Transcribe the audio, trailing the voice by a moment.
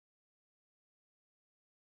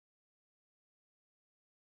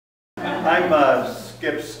I'm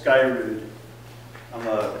Skip Skyrud. I'm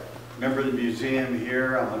a member of the museum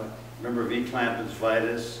here. I'm a member of Eclampus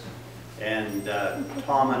Vitus. And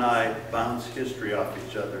Tom and I bounce history off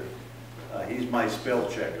each other. He's my spell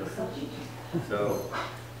checker. So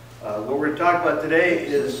what we're going to talk about today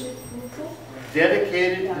is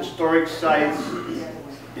dedicated historic sites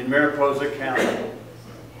in Mariposa County.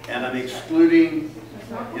 And I'm excluding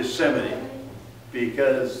Yosemite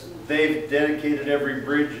because they've dedicated every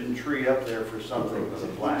bridge and tree up there for something with a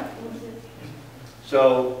plaque.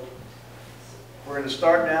 So we're going to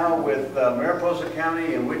start now with Mariposa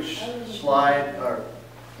County, and which slide, or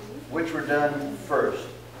which were done first.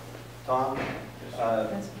 Tom?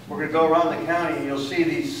 We're going to go around the county and you'll see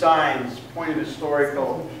these signs, point of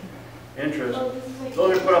historical interest.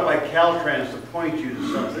 Those are put up by Caltrans to point you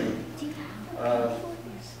to something.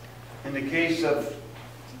 In the case of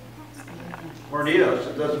Hornitos,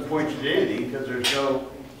 it doesn't point you to anything because there's no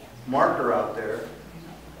marker out there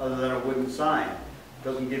other than a wooden sign. It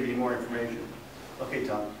doesn't give you any more information. Okay,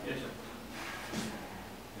 Tom. Yes, sir.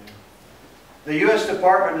 The U.S.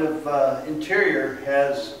 Department of Interior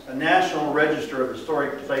has a National Register of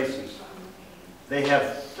Historic Places. They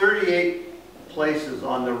have 38 places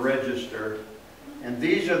on the register, and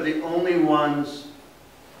these are the only ones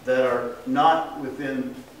that are not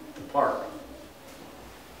within the park.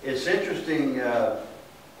 It's interesting,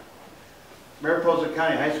 Mariposa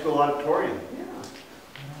County High School Auditorium.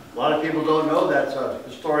 A lot of people don't know that's a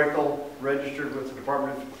historical registered with the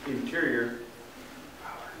Department of Interior.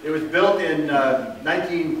 It was built in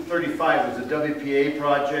 1935. It was a WPA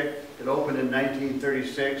project. It opened in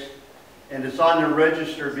 1936. And it's on the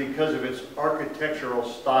register because of its architectural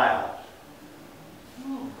style.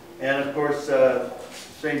 And of course,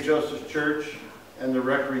 St. Joseph's Church and the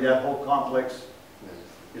Rectory, that whole complex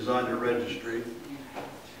is on the registry.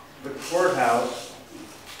 The courthouse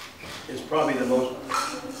is probably the most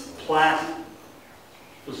plaque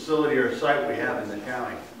facility or site we have in the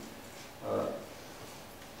county.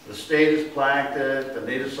 The state is plaqued it, the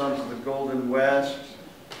Native Sons of the Golden West,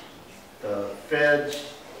 the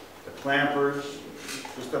Feds, the Clampers,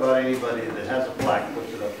 just about anybody that has a plaque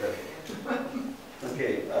puts it up there.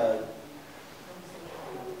 Okay,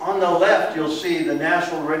 on the left you'll see the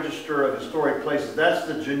National Register of Historic Places. That's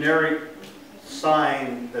the generic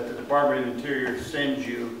sign that the Department of Interior sends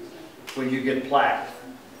you when you get plaqued.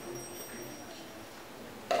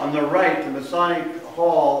 On the right, the Masonic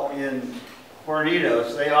Hall in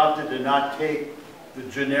Hornitos, they opted to not take the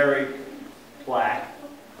generic plaque,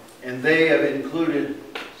 and they have included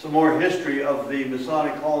some more history of the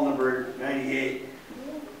Masonic Hall number 98,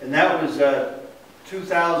 and that was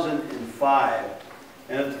 2005,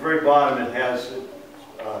 and at the very bottom it has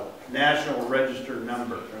a National Register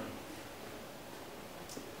number.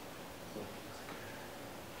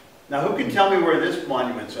 Now who can tell me where this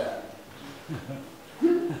monument's at?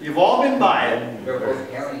 You've all been by it. Mariposa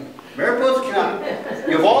County. Mariposa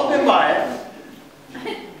County. You've all been by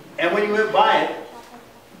it. And when you went by it,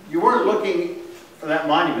 you weren't looking for that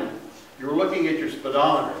monument. You were looking at your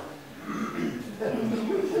speedometer.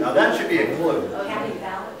 Now that should be a clue.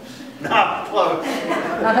 Not close.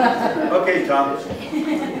 Okay, Tom.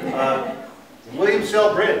 William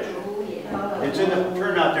Sell Bridge. It's in the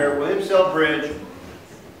turnout there. William Sell Bridge.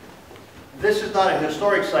 This is not a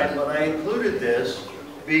historic site, but I included this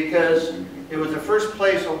because it was the first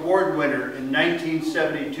place award winner in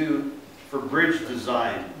 1972 for bridge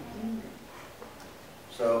design.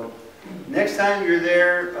 So next time you're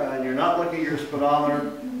there and you're not looking at your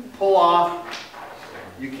speedometer, pull off.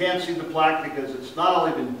 You can't see the plaque because it's not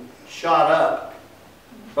only been shot up,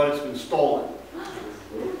 but it's been stolen.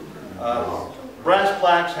 Brass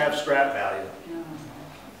plaques have scrap value.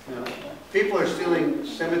 You know, people are stealing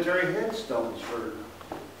cemetery headstones for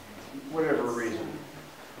whatever reason.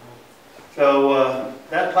 So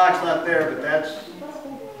that plaque's not there, but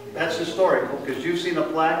that's historical because you've seen a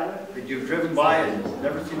plaque that you've driven by and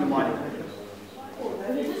never seen the monument.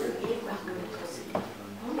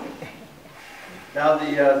 Now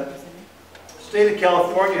the state of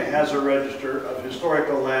California has a register of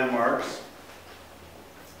historical landmarks,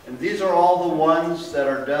 and these are all the ones that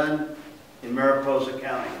are done in Mariposa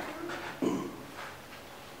County.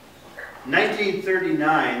 In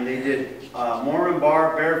 1939, they did Mormon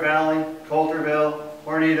Bar, Bear Valley, Coulterville,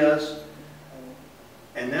 Hornitos,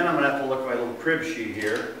 and then I'm going to have to look at my little crib sheet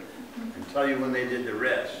here and tell you when they did the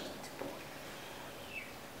rest.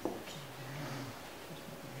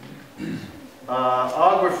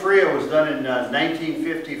 Agua Fria was done in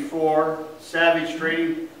 1954. Savage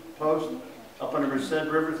Trading Post up on the Merced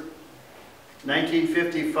River,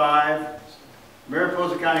 1955.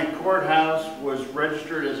 Mariposa County Courthouse was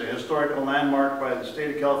registered as a historical landmark by the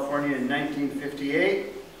state of California in 1958.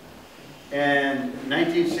 And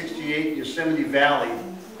 1968, Yosemite Valley,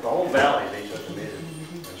 the whole valley they took and made it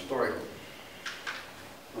historic.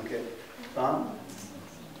 Okay, Tom?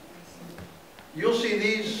 You'll see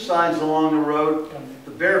these signs along the road.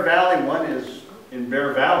 The Bear Valley one is in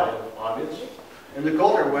Bear Valley, obvious. And the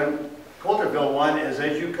Coulterville one is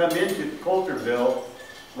as you come into Coulterville,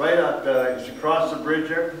 right up as you cross the bridge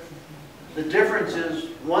there. The difference is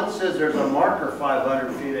one says there's a marker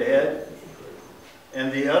 500 feet ahead,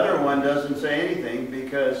 and the other one doesn't say anything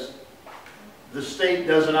because the state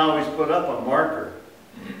doesn't always put up a marker.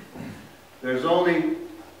 There's only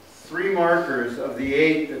 3 markers of the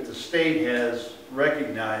 8 that the state has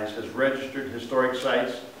recognized as registered historic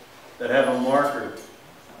sites that have a marker.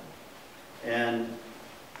 And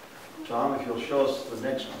Tom, if you'll show us the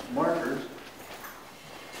next markers.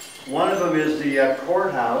 One of them is the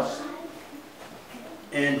courthouse,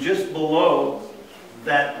 and just below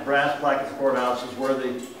that brass plaque at the courthouse is where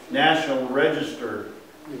the National Register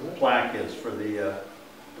plaque is for the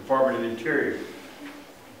Department of Interior.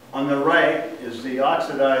 On the right is the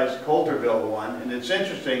oxidized Coulterville one, and it's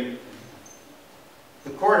interesting.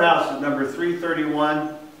 The courthouse is number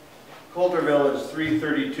 331, Coulterville is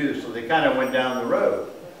 332, so they kind of went down the road.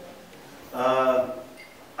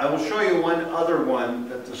 I will show you one other one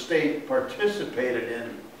that the state participated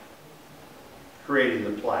in creating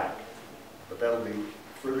the plaque, but that'll be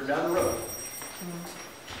further down the road.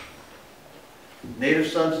 Native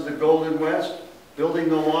Sons of the Golden West, building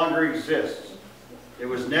no longer exists. It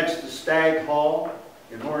was next to Stag Hall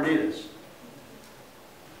in Hornitas.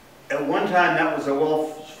 At one time that was a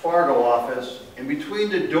Wells Fargo office, and between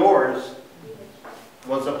the doors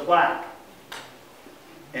was a plaque.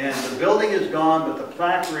 And the building is gone, but the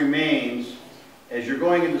plaque remains. As you're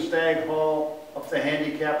going into Stag Hall, up the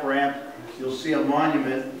handicap ramp, you'll see a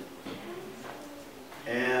monument,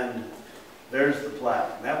 and there's the plaque.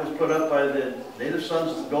 And that was put up by the Native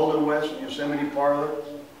Sons of the Golden West, Yosemite Parlor,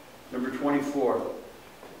 number 24.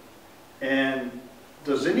 And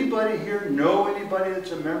does anybody here know anybody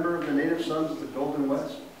that's a member of the Native Sons of the Golden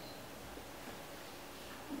West?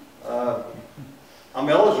 I'm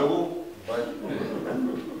eligible, but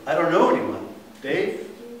I don't know anyone. Dave?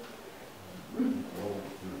 Well,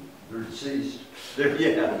 they're deceased.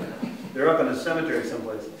 Yeah, they're up in a cemetery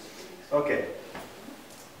someplace. Okay.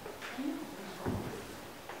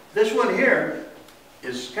 This one here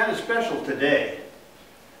is kind of special today.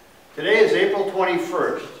 Today is April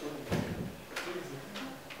 21st.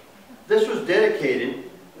 This was dedicated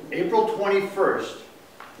April 21st,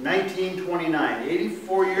 1929,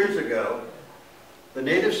 84 years ago. The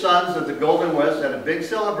Native Sons of the Golden West had a big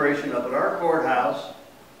celebration up at our courthouse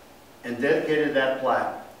and dedicated that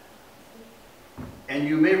plaque. And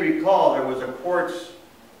you may recall there was a quartz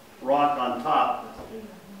rock on top.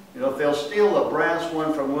 You know, if they'll steal a brass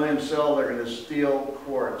one from William Sell, they're going to steal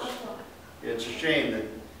quartz. It's a shame that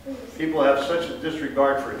people have such a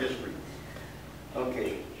disregard for history.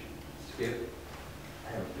 Okay. Skip,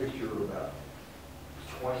 I have a picture of about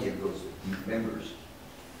 20 of those members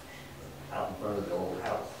out in front of the old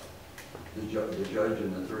house. The judge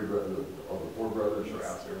and the 3 brothers, all the 4 brothers are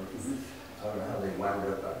out there. I don't know how they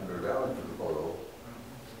wound up out in their valley for the photo.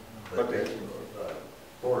 But they,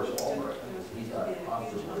 Forrest Albright, he's not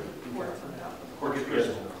possibly. Quartz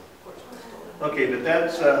crystal. Okay, but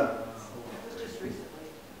that's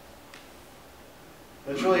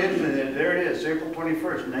really interesting. There it is, April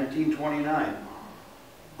 21st, 1929.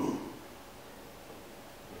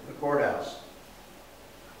 The courthouse.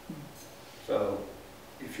 So,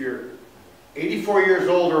 if you're 84 years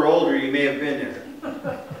old or older, you may have been there.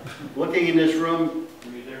 Looking in this room,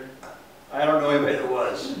 were you there? I don't know anybody that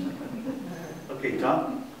was. Okay,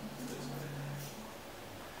 Tom?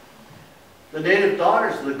 The Native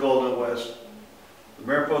Daughters of the Golden West. The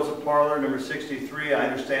Mariposa Parlor, number 63, I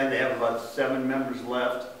understand they have about 7 members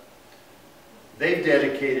left. They've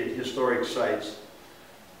dedicated historic sites.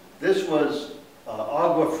 This was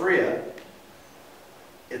Agua Fria.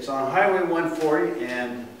 It's on Highway 140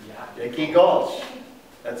 and Yankee Gulch.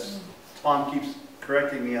 That's, Tom keeps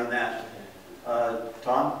correcting me on that.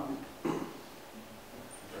 Tom?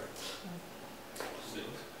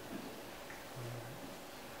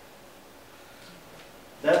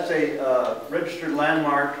 That's a registered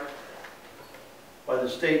landmark by the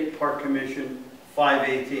State Park Commission,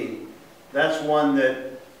 518. That's one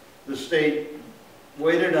that the state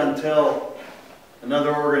waited until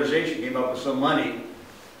another organization came up with some money.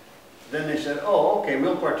 Then they said, oh, okay,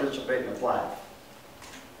 we'll participate in the plaque.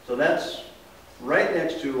 So that's right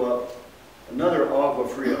next to another Agua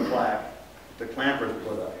Fria plaque. It the clampers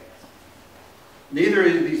put up. Neither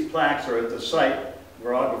of these plaques are at the site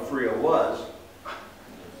where Agua Fria was.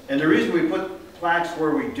 And the reason we put plaques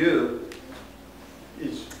where we do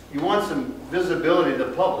is you want some visibility to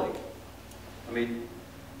the public. I mean,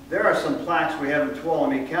 there are some plaques we have in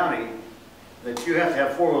Tuolumne County that you have to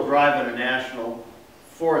have four-wheel drive and a national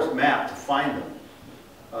forest map to find them.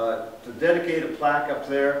 To dedicate a plaque up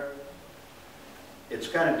there, it's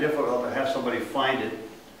kind of difficult to have somebody find it.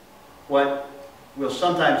 What we'll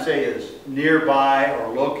sometimes say is nearby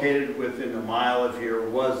or located within a mile of here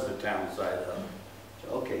was the town site of. So,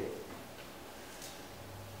 okay.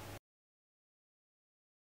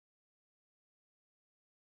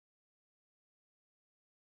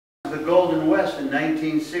 The Golden West in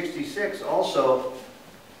 1966 also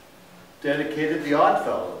dedicated the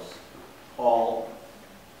Oddfellows Hall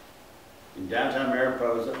in downtown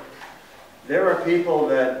Mariposa. There are people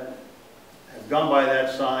that have gone by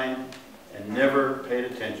that sign and never paid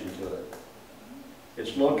attention to it.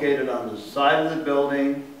 It's located on the side of the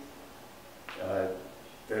building.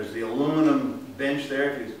 There's the aluminum bench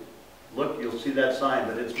there. If you look, you'll see that sign,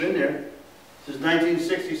 but it's been there since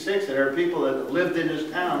 1966, and there are people that have lived in this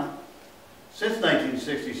town since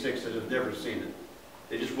 1966 that have never seen it.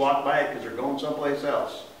 They just walk by it because they're going someplace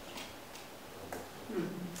else.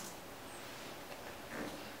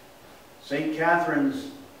 St.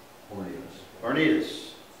 Catherine's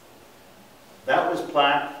Hornitos. That was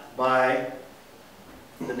plaqued by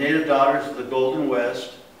the native daughters of the Golden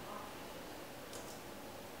West,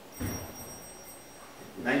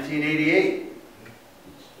 1988.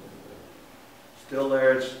 Still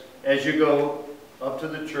there. It's, as you go up to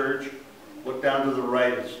the church, look down to the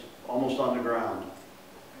right, it's almost on the ground.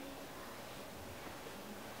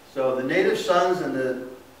 So the native sons and the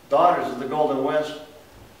daughters of the Golden West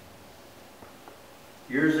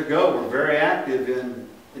years ago were very active in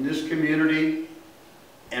this community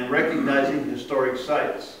and recognizing historic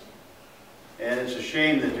sites. And it's a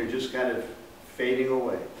shame that they're just kind of fading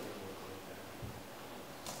away.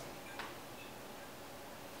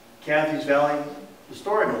 Cathy's Valley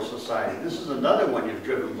Historical Society. This is another one you've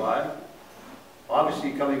driven by.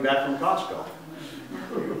 Obviously coming back from Costco.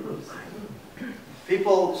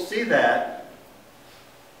 People see that,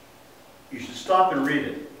 you should stop and read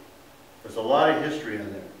it. There's a lot of history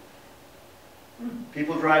in there.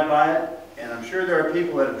 People drive by it, and I'm sure there are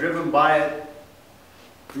people that have driven by it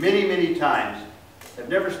many, many times, have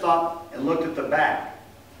never stopped and looked at the back.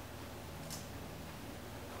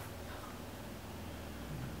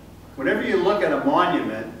 Whenever you look at a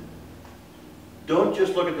monument, don't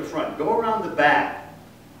just look at the front. Go around the back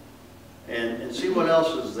and see what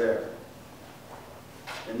else is there.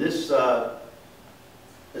 And this is a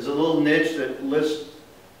little niche that lists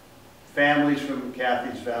families from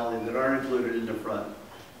Cathy's Valley that aren't included in the front.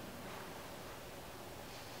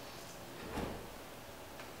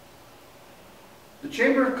 The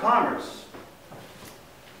Chamber of Commerce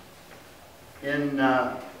in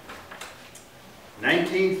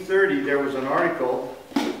 1930 there was an article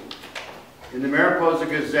in the Mariposa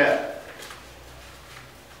Gazette,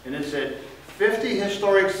 and it said 50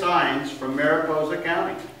 historic signs from Mariposa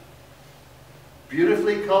County.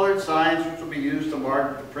 Beautifully colored signs which will be used to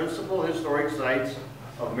mark the principal historic sites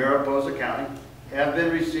of Mariposa County have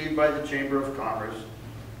been received by the Chamber of Commerce.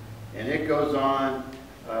 And it goes on,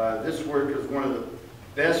 this work is one of the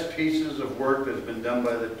best pieces of work that's been done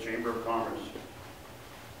by the Chamber of Commerce.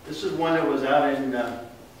 This is one that was out in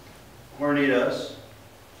Hornitos.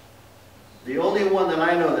 The only one that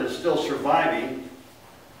I know that is still surviving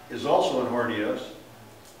is also in Hornitos.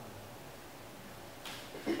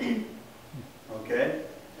 Okay,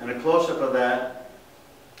 and a close-up of that.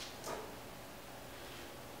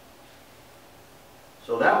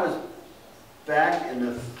 So that was back in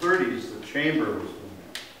the 30s, the chamber was doing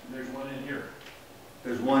that. There's one in here.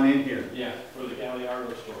 There's one in here. Yeah, for the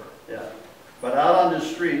Galliardo store. Yeah, but out on the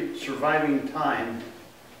street, surviving time,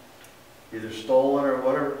 either stolen or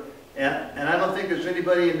whatever. And I don't think there's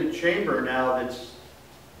anybody in the chamber now that's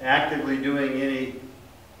actively doing any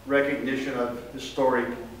recognition of historic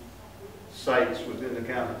sites within the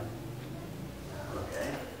county. Okay.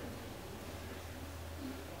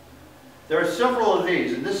 There are several of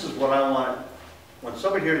these, and this is what I want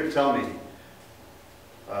somebody here to tell me.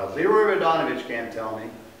 Leroy Radonovich can't tell me.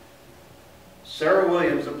 Sarah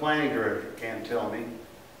Williams, the planning director, can't tell me.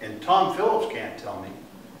 And Tom Phillips can't tell me.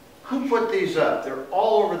 Who put these up? They're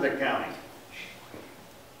all over the county.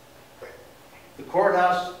 The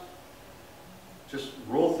courthouse, just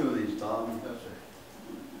roll through these, Tom.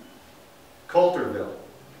 Coulterville.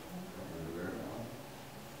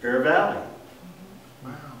 Bear Valley.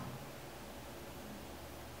 Wow.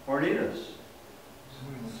 Hornitos.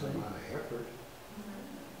 That's a lot of effort,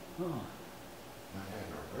 Oh. not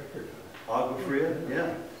having a record of it. Agua Fria,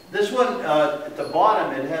 yeah. This one, at the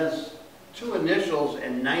bottom, it has 2 initials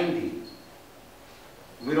and 90.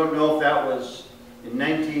 We don't know if that was in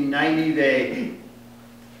 1990 they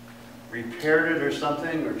repaired it or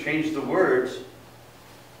something, or changed the words.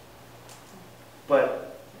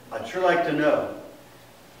 But I'd sure like to know.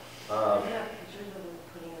 Yeah, pictures of them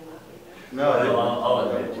putting them up either. No, I didn't. I'll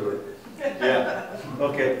admit to it. Yeah,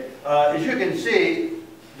 okay. As you can see,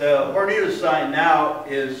 the Hornitos sign now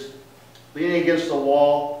is leaning against the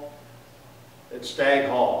wall at Stag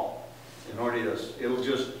Hall in Hornitos. It'll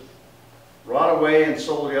just rot away, and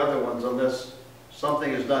so will the other ones, unless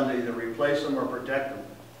something is done to either replace them or protect them.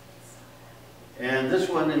 And this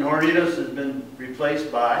one in Hornitos has been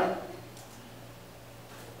replaced by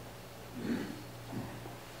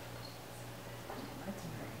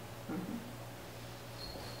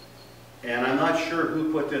and I'm not sure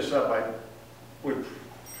who put this up. I would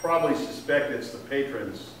probably suspect it's the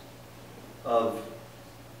patrons of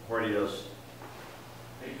Hornitos.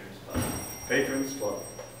 Patrons Club. Patrons Club.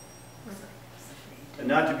 And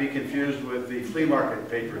not to be confused with the Flea Market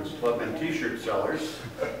Patrons Club and T-shirt sellers.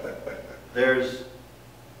 There's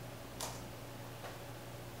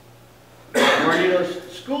Hornitos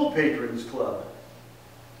School Patrons Club.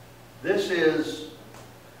 This is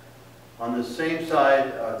on the same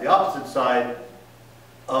side, the opposite side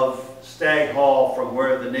of Stag Hall from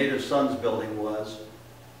where the Native Sons building was.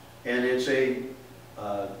 And it's a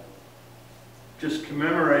just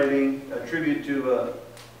commemorating a tribute to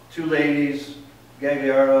 2 ladies,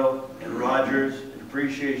 Gagliardo and Rogers, in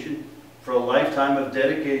appreciation for a lifetime of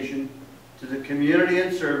dedication to the community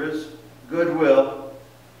and service, goodwill,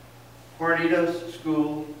 Hornitos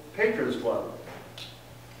School Patrons Club.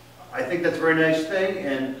 I think that's a very nice thing,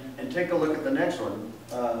 and take a look at the next one.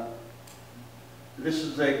 This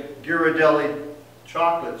is a Ghirardelli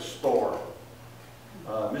chocolate store.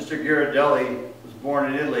 Mr. Ghirardelli was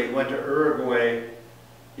born in Italy, went to Uruguay.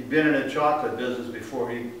 He'd been in the chocolate business before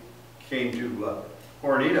he came to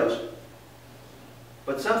Hornitos.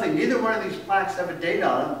 But something, neither one of these plaques have a date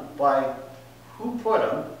on them by who put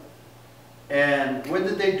them and when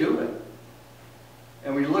did they do it.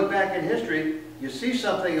 And when you look back in history, you see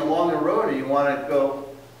something along the road and you want to go,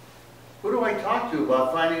 who do I talk to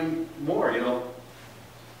about finding more, you know?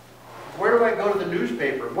 Where do I go to the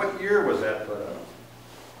newspaper? What year was that put up?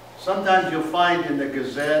 Sometimes you'll find in the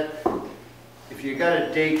Gazette, if you got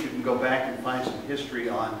a date, you can go back and find some history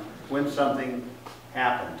on when something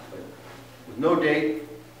happened. But with no date,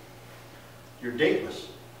 you're dateless.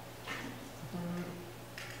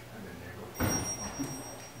 I've been there before.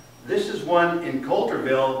 This is one in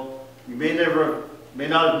Coulterville. You may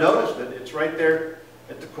not have noticed it. It's right there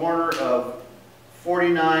at the corner of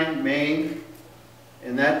 49 Main,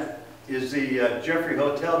 and that is the Jeffrey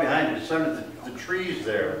Hotel behind it. It's under the trees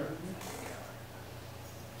there.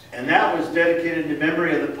 And that was dedicated in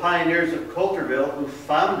memory of the pioneers of Coulterville who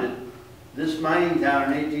founded this mining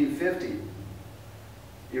town in 1850.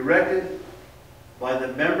 Erected by the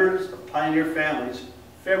members of pioneer families,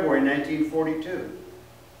 February 1942.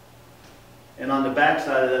 And on the back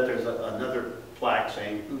side of that, there's another plaque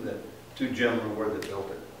saying who the 2 gentlemen were that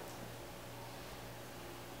built it.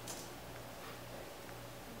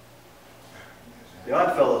 The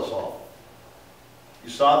Oddfellows Hall. You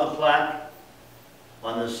saw the plaque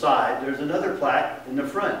on the side. There's another plaque in the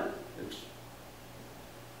front.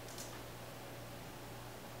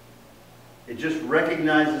 It just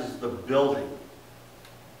recognizes the building.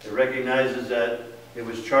 It recognizes that it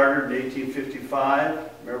was chartered in 1855,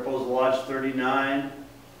 Mariposa Lodge 39.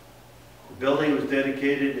 The building was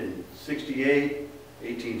dedicated in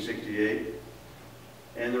 1868,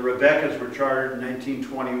 and the Rebeccas were chartered in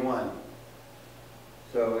 1921.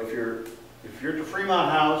 So if you're at the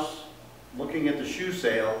Fremont House looking at the shoe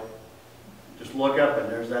sale, just look up and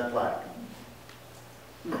there's that plaque.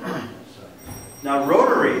 Now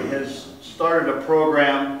Rotary has started a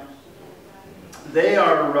program. They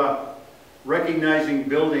are recognizing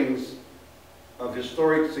buildings of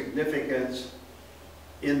historic significance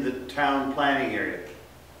in the town planning area.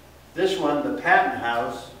 This one, the Patton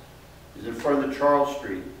House, is in front of the Charles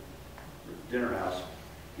Street dinner house.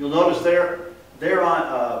 You'll notice they're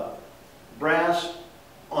on brass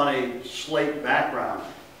on a slate background,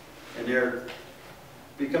 and they're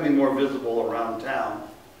becoming more visible around town.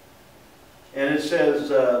 And it says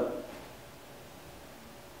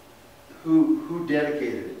who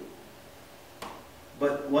dedicated it.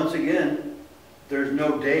 But once again, there's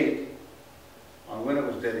no date on when it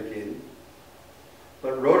was dedicated.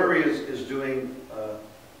 But Rotary is doing,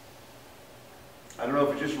 I don't know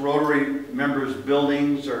if it's just Rotary members'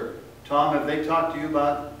 buildings, or, Tom, have they talked to you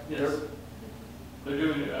about? Yes. They're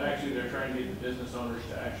doing, actually, they're trying to get the business owners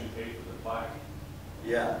to actually pay for the plaque.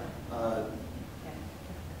 Yeah. And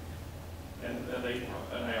I help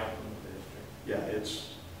them with the history. Yeah,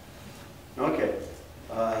 it's, okay.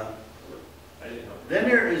 I didn't know. Then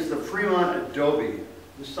there is the Fremont Adobe.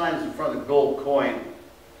 This sign's in front of the gold coin.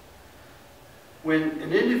 When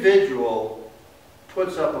an individual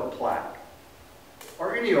puts up a plaque,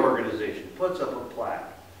 or any organization puts up a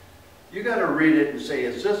plaque, you got to read it and say,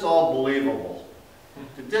 is this all believable?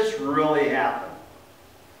 Did this really happen?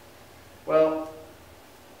 Well,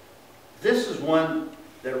 this is one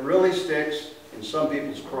that really sticks in some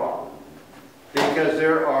people's craw, because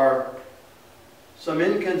there are some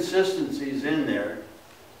inconsistencies in there,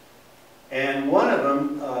 and one of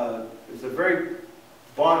them is the very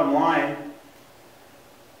bottom line.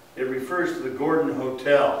 It refers to the Gordon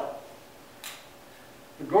Hotel.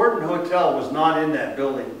 The Gordon Hotel was not in that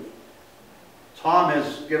building. Tom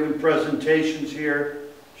has given presentations here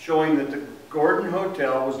showing that the Gordon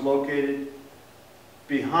Hotel was located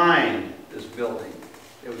behind this building.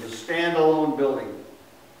 It was a standalone building.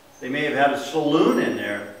 They may have had a saloon in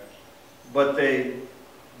there, but they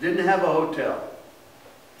didn't have a hotel.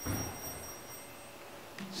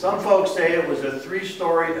 Some folks say it was a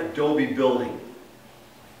 3-story adobe building.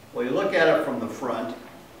 Well, you look at it from the front,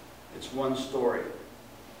 it's 1 story.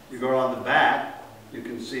 You go on the back, you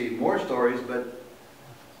can see more stories, but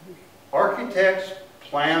architects,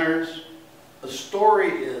 planners, a story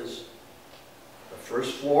is the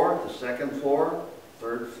 1st floor, the 2nd floor,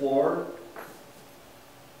 3rd floor.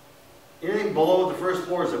 Anything below the 1st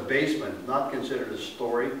floor is a basement, not considered a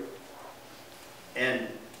story. And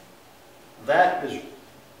that is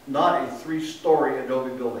not a 3-story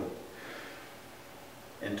adobe building.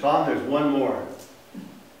 And Tom, there's one more.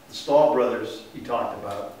 The Stahl brothers he talked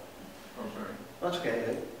about. Oh, sorry. That's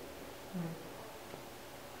okay.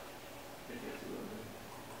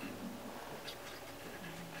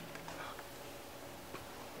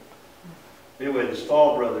 Anyway, the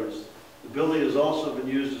Stahl brothers. The building has also been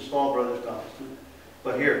used as Stahl brothers' office.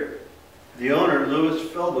 But here, the owner, Louis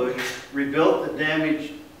Philbush, rebuilt the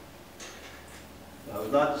damaged. That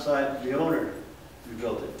was not the owner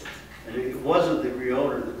rebuilt it. And it wasn't the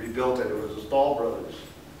owner that rebuilt it, it was the Stahl brothers.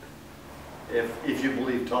 If you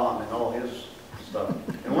believe Tom and all his stuff.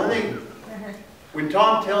 And one thing, when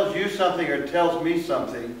Tom tells you something or tells me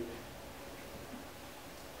something,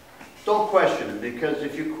 don't question him, because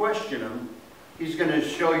if you question him, he's going to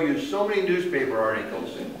show you so many newspaper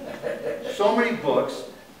articles, so many books,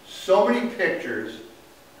 so many pictures.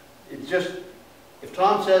 It's just, if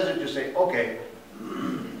Tom says it, just say, okay,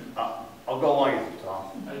 I'll go along with you,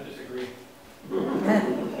 Tom. I disagree.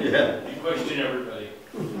 Yeah. You question everybody.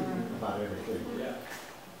 About everything. Yeah.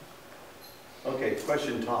 Okay,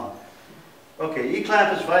 question Tom. Okay, E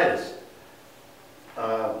clampus vitus.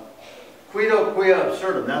 Quid quia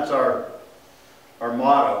absurdum, that's our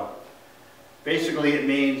motto. Basically it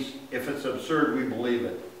means, if it's absurd, we believe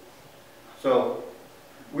it. So,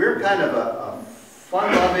 we're kind of a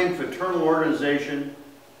fun-loving, fraternal organization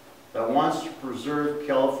that wants to preserve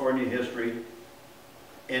California history.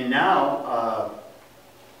 And now,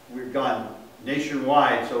 we've gone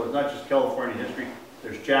nationwide, so it's not just California history.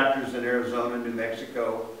 There's chapters in Arizona, New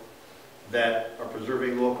Mexico, that are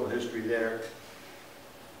preserving local history there.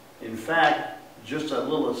 In fact, just a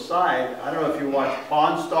little aside, I don't know if you watch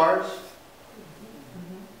Pawn Stars.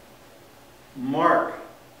 Mark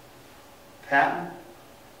Patton,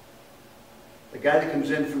 the guy that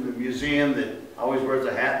comes in from the museum that always wears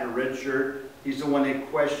a hat and a red shirt, he's the one they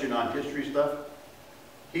question on history stuff.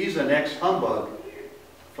 He's an ex-humbug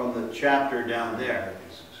from the chapter down there.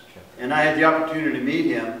 And I had the opportunity to meet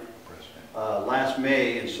him last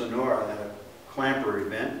May in Sonora at a clamper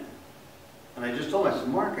event. And I just told him, I said,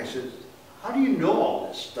 Mark, I said, how do you know all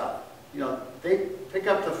this stuff? You know, they pick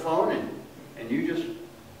up the phone and you just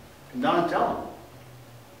come down and tell them.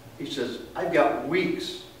 He says, I've got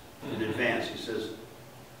weeks in advance. He says,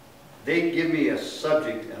 they give me a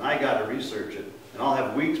subject and I got to research it. And I'll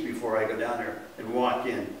have weeks before I go down there and walk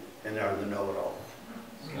in and they're the know-it-all.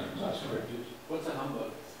 What's a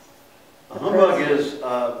humbug? A humbug is,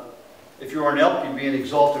 if you were an elk, you'd be an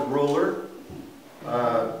exalted ruler.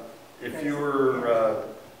 If you were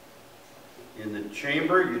in the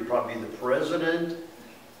chamber, you'd probably be the president.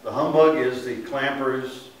 The humbug is the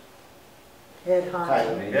clamper's Head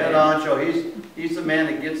honcho. head honcho. He's the man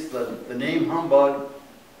that gets the name humbug.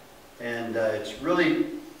 And it's really,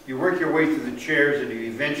 you work your way through the chairs and you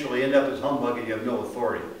eventually end up as humbug and you have no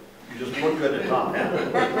authority. You just look good at top hat.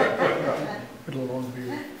 With a long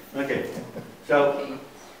beard. Okay. So,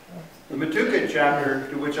 the Matuka chapter,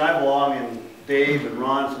 to which I belong, and Dave and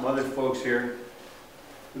Ron, some other folks here,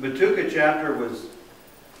 the Matuka chapter was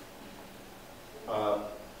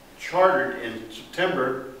chartered in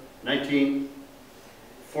September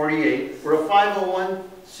 1948 for a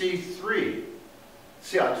 501c3.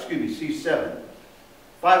 C7.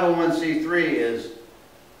 501c3 is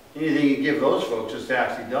anything you give those folks is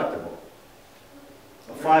tax deductible.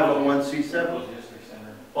 A 501c7.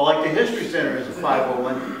 Well, like the History Center is a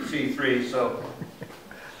 501c3, so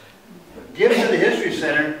give it to the History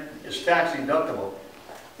Center is tax deductible.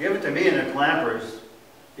 Give it to me and the Clampers,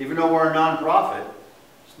 even though we're a non-profit,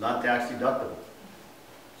 it's not tax deductible.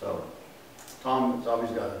 So, Tom's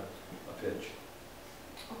always got a pitch.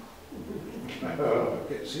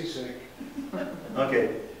 Get seasick.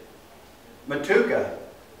 Okay. Matuka,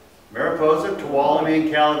 Mariposa, Tuolumne, and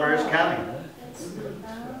Calaveras County.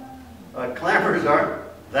 Clampers aren't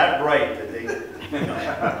that bright that they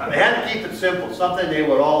had to keep it simple, something they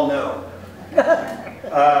would all know.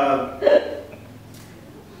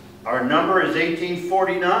 Our number is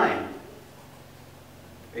 1849.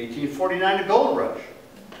 1849, the gold rush.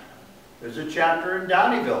 There's a chapter in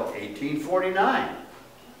Downeyville, 1849.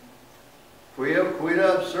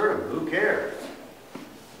 Quida absurdum, who cares?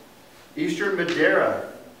 Eastern Madera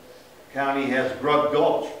County has Grub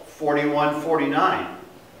Gulch, 4149.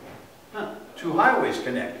 Huh. Two highways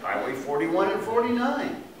connect, Highway 41 and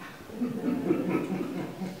 49.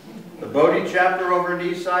 The Bodie chapter over in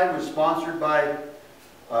the east side was sponsored by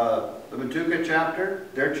the Matuka chapter.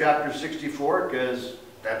 Their chapter 64, because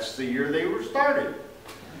that's the year they were started.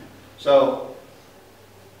 So,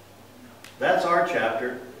 that's our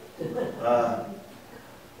chapter.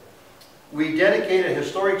 We dedicate a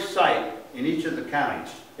historic site in each of the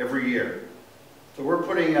counties every year. So we're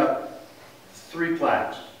putting up 3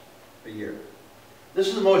 plaques a year. This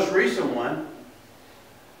is the most recent one.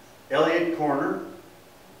 Elliott Corner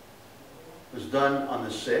was done on the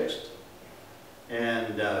 6th.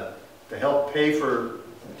 And to help pay for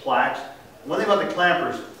plaques. One thing about the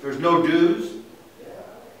Clampers, there's no dues.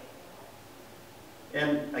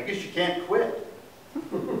 And I guess you can't quit.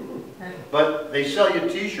 But they sell you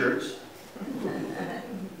t-shirts.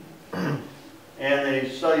 And they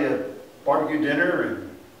sell you barbecue dinner, and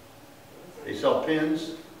they sell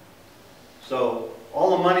pins. So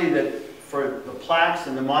all the money that for the plaques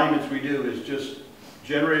and the monuments we do is just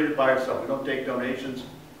generated by ourselves. We don't take donations,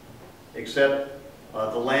 except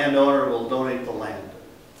the landowner will donate the land.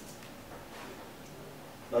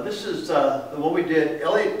 Now this is the one we did.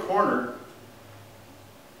 Elliott Corner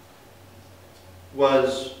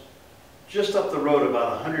was just up the road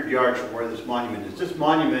about 100 yards from where this monument is. This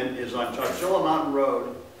monument is on Chowchilla Mountain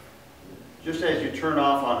Road, just as you turn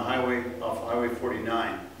off on Highway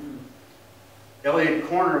 49. Elliott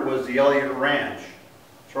Corner was the Elliott Ranch,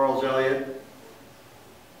 Charles Elliott.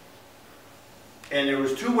 And there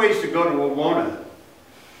was 2 ways to go to Wawona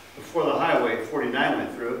before the Highway 49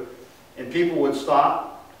 went through. And people would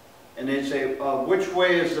stop and they'd say, which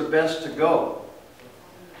way is the best to go?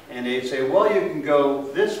 And they'd say, well, you can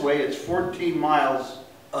go this way, it's 14 miles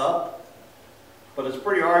up, but it's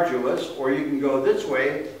pretty arduous. Or you can go this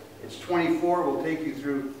way, it's 24, we'll take you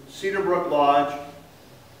through Cedar Brook Lodge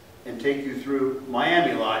and take you through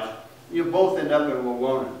Miami Lodge. You both end up in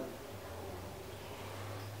Wawona.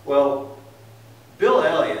 Well, Bill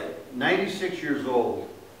Elliott, 96 years old,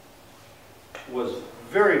 was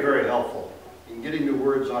very, very helpful in getting the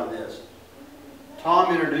words on this.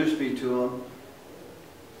 Tom introduced me to him.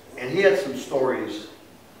 And he had some stories,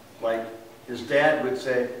 like his dad would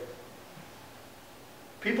say,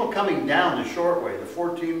 people coming down the short way, the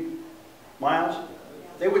 14 miles,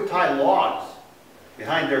 they would tie logs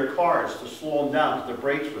behind their cars to slow them down because the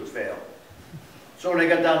brakes would fail. So when they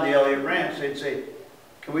got down to the Elliott Ranch, they'd say,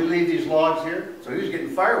 can we leave these logs here? So he was getting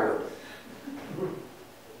firewood.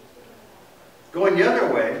 Going the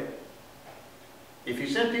other way, if you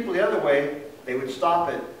sent people the other way, they would stop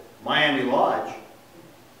at Miami Lodge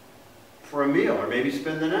for a meal, or maybe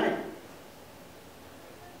spend the night.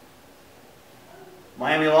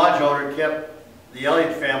 Miami Lodge owner kept the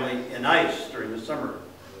Elliott family in ice during the summer.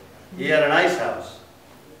 He had an ice house.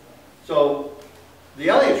 So the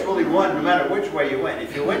Elliott's really won no matter which way you went.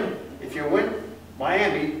 If you went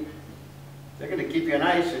Miami, they're going to keep you on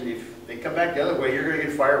ice, and if they come back the other way, you're going to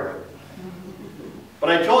get firewood.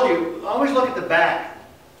 But I told you, always look at the back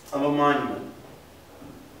of a monument,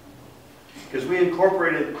 because we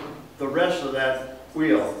incorporated the rest of that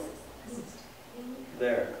wheel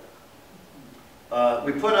there.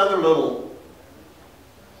 We put other little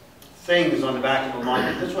things on the back of a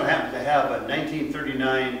monument. This one happens to have a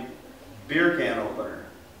 1939 beer can opener.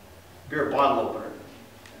 beer bottle opener.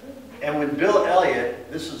 And when Bill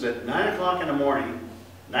Elliott, this is at 9 o'clock in the morning,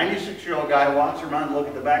 96-year-old guy walks around to look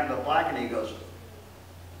at the back of the plaque and he goes,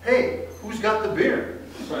 "Hey, who's got the beer?"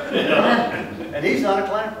 You know? And he's not a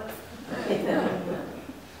clamper.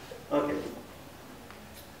 Okay.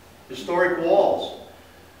 Historic walls.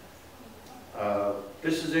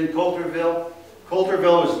 This is in Coulterville.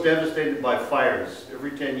 Coulterville was devastated by fires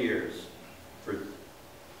every 10 years for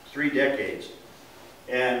 3 decades.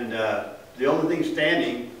 And the only thing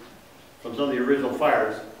standing from some of the original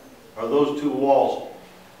fires are those 2 walls.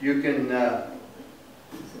 You can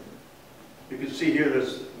see here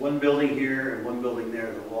there's one building here and one building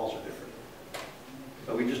there. The walls are different.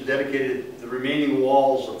 So we just dedicated the remaining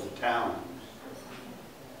walls of the town.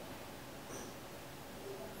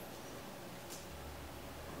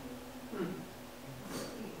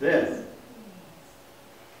 Then,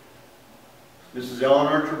 Mrs.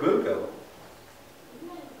 Eleanor Trabucco.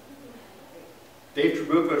 Dave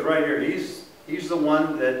Trabucco is right here. He's the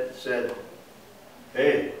one that said,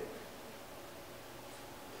 "Hey,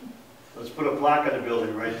 let's put a plaque on the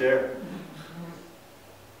building right there."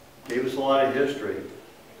 Gave us a lot of history.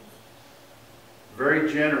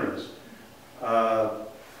 Very generous. And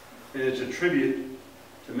it's a tribute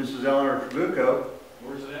to Mrs. Eleanor Trabucco.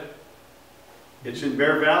 Where's it at? It's in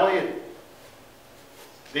Bear Valley at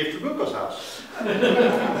Dave Trabucco's house.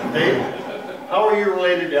 Dave, how are you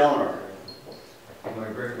related to Eleanor? My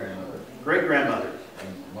great-grandmother. Great-grandmother.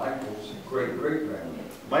 And Michael's great-great-grandmother.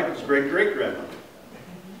 Michael's great-great-grandmother.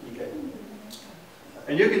 Okay.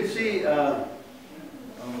 And you can see at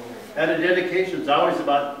a dedication, it's always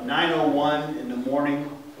about 9:01 in the morning.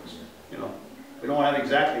 You know, we don't have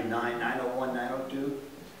exactly 9:01, 9:02.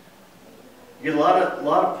 You get a lot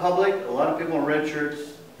of public, a lot of people in red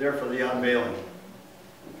shirts there for the unveiling.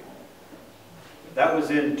 That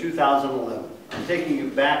was in 2011. I'm taking you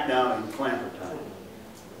back now in clamper time.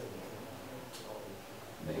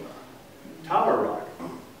 Tower Rock.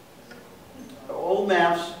 The old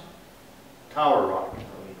maps, Tower Rock.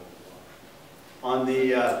 On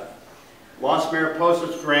the Los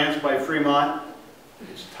Mariposas grants by Fremont,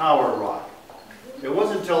 it's Tower Rock. It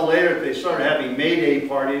wasn't until later that they started having May Day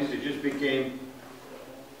parties, it just became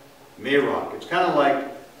May Rock. It's kind of like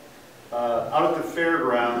out at the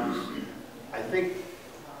fairgrounds, I think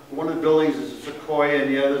one of the buildings is a sequoia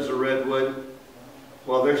and the other is a redwood.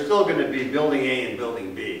 Well, there's still going to be building A and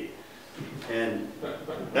building B. And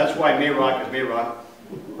that's why May Rock is May Rock.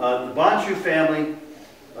 The Bonshu family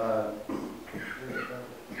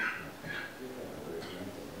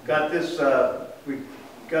got this, we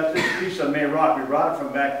got this piece of May Rock. We brought it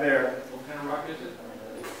from back there. What kind of rock is it?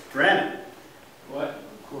 Granite. What?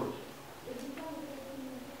 Quartz.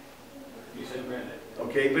 You said granite.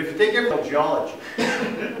 Okay, but if you take everything geology,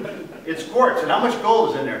 it's quartz. And how much gold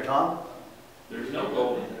is in there, Tom? There's no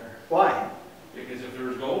gold in there. Why? Because if there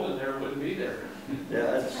was gold in there, it wouldn't be there.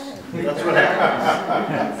 Yeah, that's what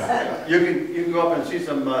happens. You can go up and see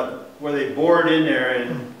some where they bored in there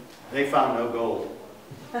and they found no gold.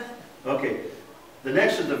 Okay, the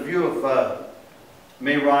next is the view of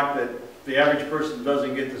May Rock that the average person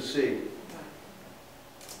doesn't get to see.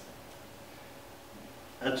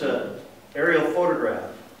 That's an aerial photograph.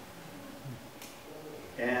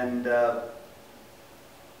 And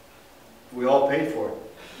we all paid for it.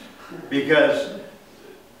 Because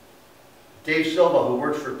Dave Silva, who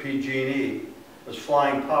works for PG&E, was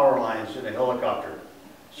flying power lines in a helicopter,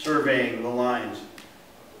 surveying the lines.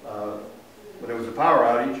 But there was a power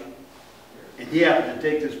outage, and he happened to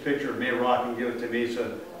take this picture of May Rock and give it to me.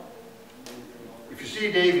 So if you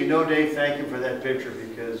see Dave, you know Dave, thank him for that picture,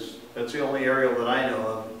 because that's the only aerial that I know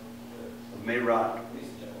of May Rock.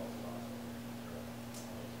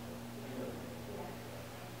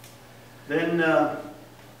 Then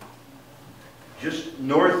just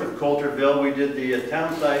north of Coulterville, we did the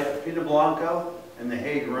town site of Pina Blanco and the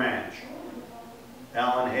Hague Ranch.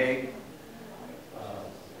 Alan Hague.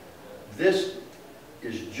 This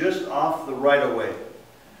is just off the right-of-way.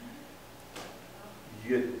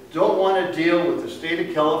 You don't want to deal with the state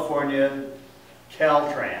of California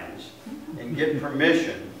Caltrans and get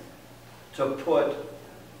permission to put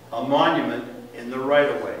a monument in the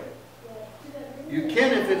right-of-way. You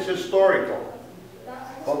can if it's historical,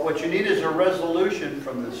 but what you need is a resolution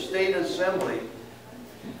from the State Assembly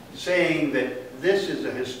saying that this is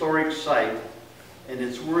a historic site and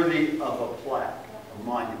it's worthy of a plaque, a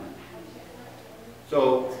monument.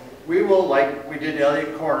 So we will, like we did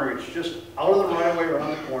Elliott Corner, it's just out of the right-of-way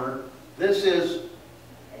around the corner. This is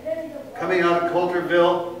coming out of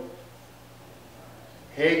Coulterville,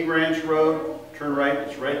 Hague Ranch Road, turn right,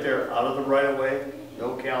 it's right there, out of the right-of-way,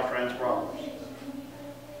 no Caltrans problems.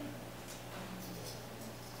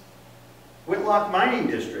 Whitlock Mining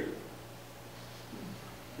District.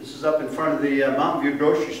 This is up in front of the Mountain View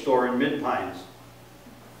grocery store in Mid-Pines.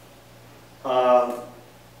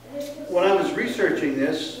 When I was researching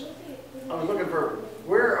this, I was looking for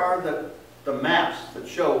where are the maps that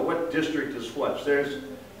show what district is what. There's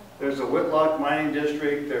the Whitlock Mining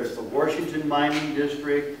District, there's the Washington Mining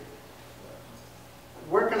District.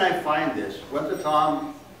 Where can I find this? Went to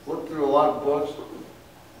Tom, looked through a lot of books.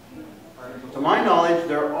 To my knowledge,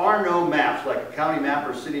 there are no maps, like a county map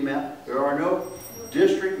or city map. There are no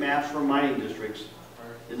district maps for mining districts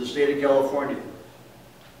in the state of California.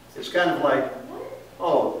 It's kind of like,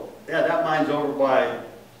 oh, yeah, that mine's over by,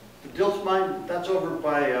 the Dilts mine, that's over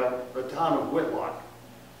by the town of Whitlock.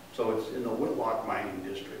 So it's in the Whitlock Mining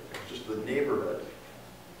District. It's just the neighborhood.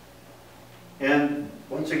 And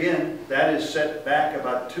once again, that is set back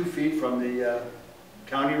about 2 feet from the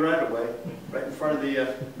county right-of-way, right in front of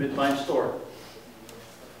the Mid-Pine store.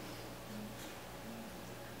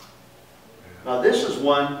 Now this is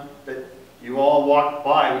one that you all walked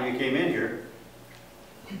by when you came in here.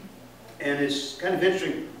 And it's kind of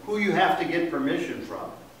interesting who you have to get permission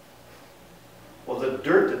from. Well, the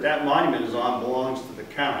dirt that monument is on belongs to the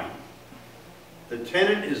county. The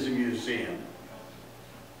tenant is the museum.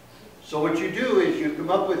 So what you do is you come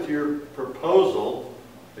up with your proposal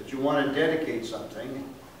that you want to dedicate something,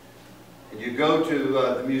 and you go to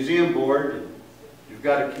the museum board, and you've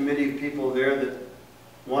got a committee of people there that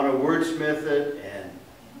want to wordsmith it and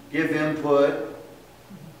give input,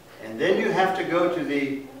 and then you have to go to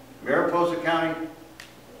the Mariposa County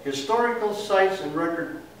Historical Sites and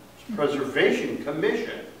Record Preservation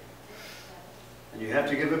Commission, and you have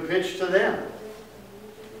to give a pitch to them.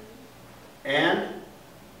 And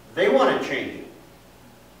they want to change it.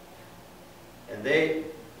 And they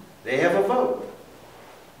have a vote.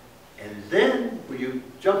 And then when you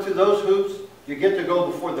jump through those hoops, you get to go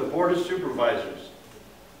before the Board of Supervisors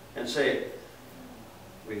and say,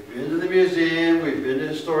 we've been to the museum, we've been to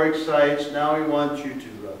historic sites, now we want you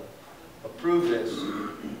to approve this.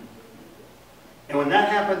 And when that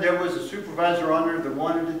happened, there was a supervisor on there that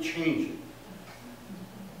wanted to change it.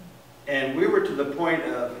 And we were to the point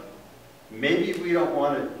of, maybe we don't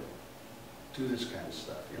want to do this kind of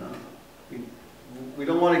stuff, you know. We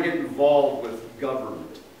don't want to get involved with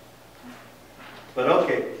government. But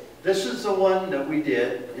okay, this is the one that we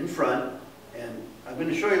did in front, and I'm going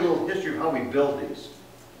to show you a little history of how we build these.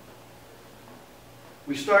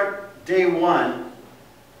 We start day one,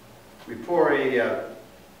 we pour a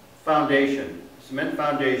foundation, cement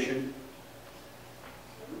foundation,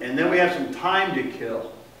 and then we have some time to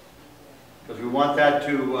kill, because we want that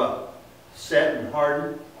to set and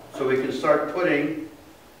harden, so we can start putting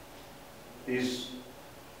these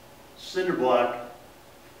cinder block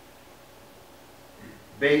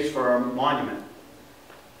base for our monument.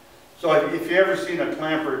 So if you've ever seen a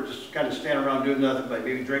clamper just kind of stand around doing nothing but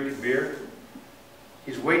maybe drinking beer,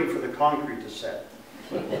 he's waiting for the concrete to set.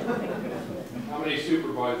 How many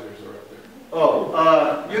supervisors are up there?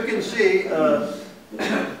 Oh, you can see,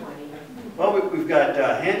 well, we've got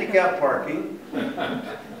handicap parking,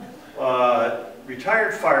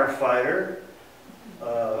 retired firefighter.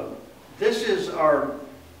 This is our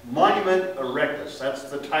Monument Erectus. That's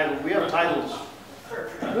the title. We have titles for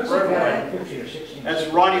everybody. That's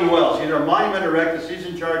Ronnie Wells. He's our Monument Erectus. He's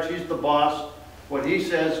in charge. He's the boss. What he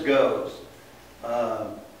says goes.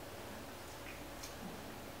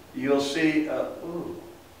 You'll see, ooh,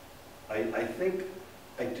 I think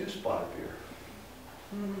I do spot a beer.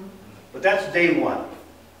 But that's day one.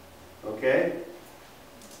 Okay?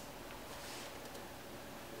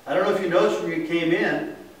 I don't know if you noticed when you came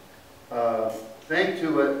in, thanks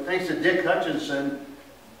to Dick Hutchinson,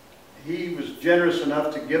 he was generous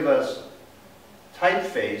enough to give us type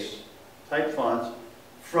fonts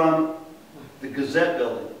from the Gazette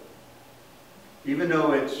building. Even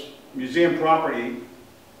though it's museum property,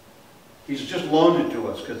 he's just loaned it to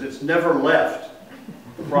us because it's never left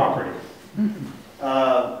the property.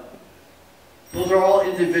 Those are all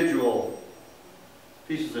individual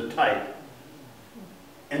pieces of type.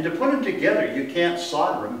 And to put them together, you can't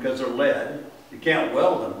solder them because they're lead. You can't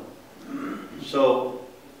weld them. So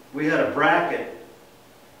we had a bracket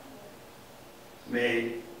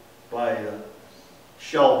made by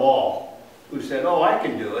Shell Ball, who said, oh, I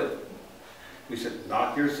can do it. We said,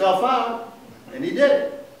 knock yourself out. And he did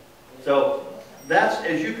it. So that's,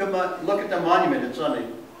 as you come up, look at the monument, it's on the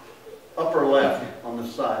upper left on the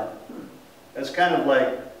side. That's kind of like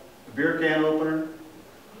a beer can opener.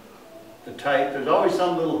 The type, there's always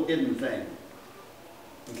some little hidden thing.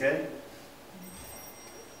 Okay?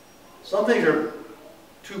 Some things are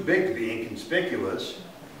too big to be inconspicuous,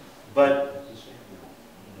 but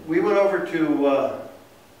we went over to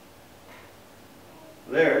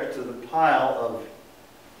there to the pile of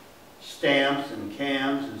stamps and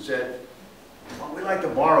cams and said, well, we'd like to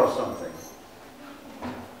borrow something.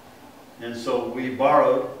 And so we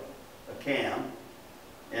borrowed a cam,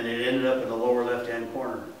 and it ended up in the lower left-hand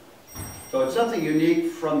corner. So it's something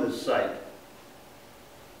unique from this site.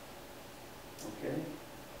 Okay?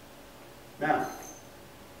 Now,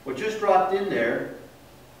 what just dropped in there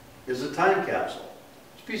is a time capsule.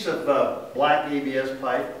 It's a piece of black ABS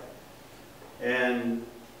pipe, and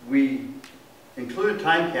we include a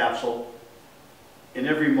time capsule in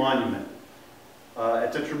every monument.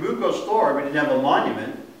 At the Trabuco store, we didn't have a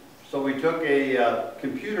monument, so we took a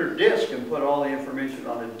computer disc and put all the information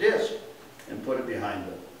on a disc and put it behind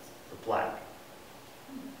the plaque.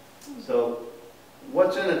 So,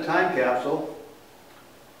 what's in a time capsule?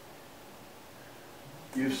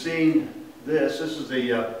 You've seen this. This is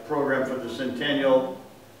the program for the Centennial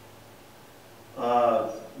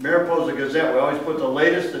Mariposa Gazette. We always put the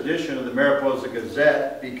latest edition of the Mariposa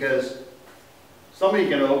Gazette because somebody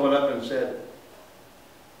can open up and said,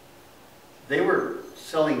 they were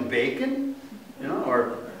selling bacon, you know,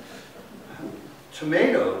 or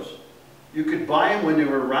tomatoes. You could buy them when they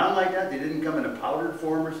were round like that. They didn't come in a powdered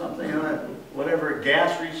form or something, you know, whatever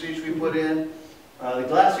gas receipts we put in. The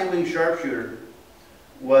glassy-winged sharpshooter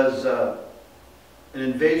was an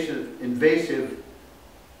invasive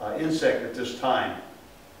insect at this time.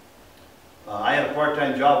 I had a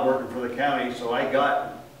part-time job working for the county, so I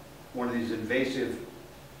got one of these invasive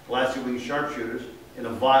glassy-winged sharpshooters in a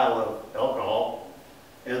vial of alcohol,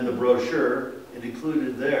 and the brochure, it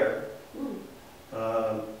included there.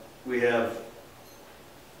 We have,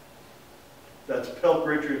 that's Pelk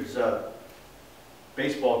Richards'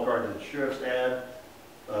 baseball card that the sheriff's had,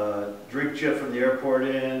 drink chip from the airport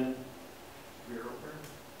inn,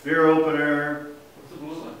 beer opener, What's the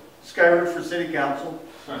blue one? Skyrud for city council.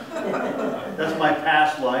 That's my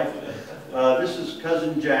past life. This is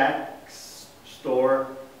Cousin Jack's store.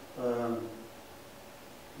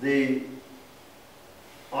 The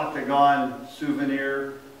octagon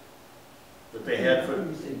souvenir that they had for...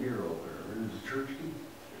 You say beer opener, is it church key?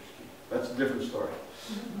 That's a different story.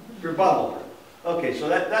 Your bottle opener. Okay, so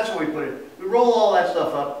that's what we put in. We roll all that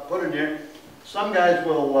stuff up, put it in there. Some guys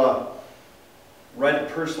will write a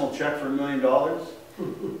personal check for $1 million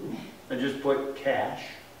and just put cash.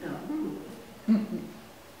 You know.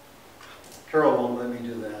 Carol won't let me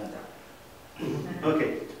do that.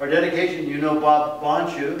 Okay, our dedication, you know Bob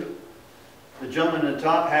Bonshu. The gentleman in the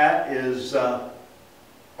top hat is our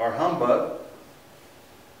humbug.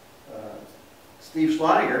 Steve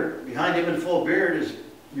Sloniger, behind him in full beard is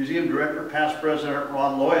Museum Director, past President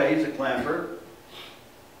Ron Loya. He's a clamper.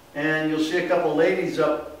 And you'll see a couple ladies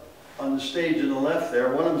up on the stage in the left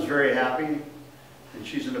there. One of them's very happy, and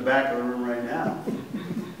she's in the back of the room right now.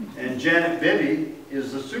 And Janet Bibby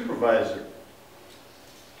is the supervisor.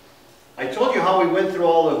 I told you how we went through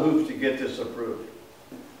all the hoops to get this approved.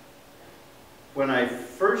 When I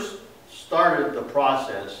first started the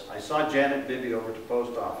process, I saw Janet Bibby over at the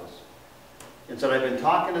post office and said, I've been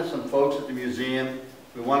talking to some folks at the museum.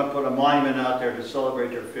 We want to put a monument out there to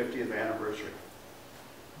celebrate their 50th anniversary.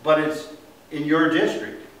 But it's in your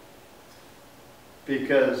district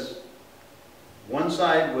because one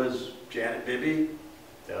side was Janet Bibby,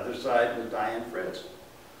 the other side was Diane Fritz.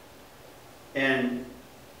 And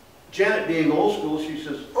Janet, being old school, she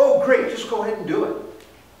says, oh great, just go ahead and do it.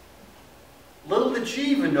 Little did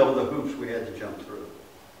she even know the hoops we had to jump through.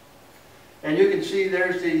 And you can see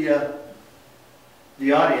there's the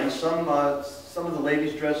audience. Some of the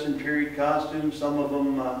ladies dressed in period costumes, some of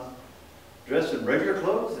them dressed in regular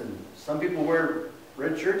clothes, and some people wear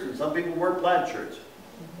red shirts and some people wear plaid shirts.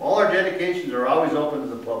 All our dedications are always open to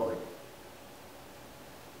the public.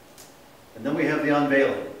 And then we have the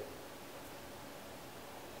unveiling.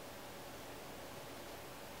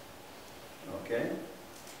 Okay?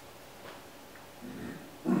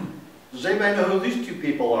 Does anybody know who these two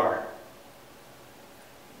people are?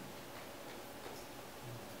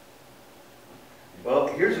 Well,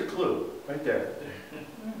 here's a clue right there.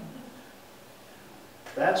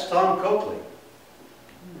 That's Tom Coakley.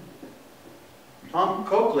 Tom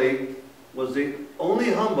Coakley was the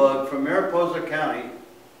only humbug from Mariposa County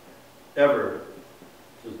ever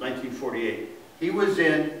since 1948. He was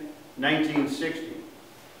in 1960.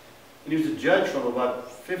 And he was a judge from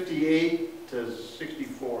about 58 to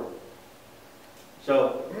 64.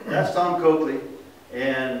 So that's Tom Coakley,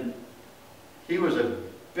 and he was a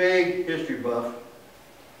big history buff.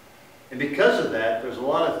 And because of that, there's a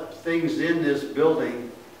lot of things in this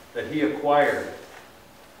building that he acquired.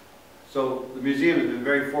 So the museum has been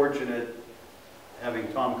very fortunate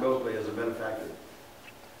having Tom Coakley as a benefactor.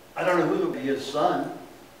 I don't know who will be his son,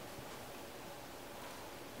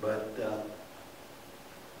 but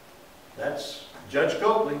that's Judge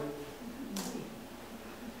Coakley.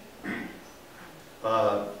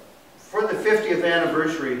 For the 50th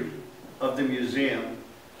anniversary of the museum,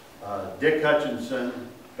 Dick Hutchinson,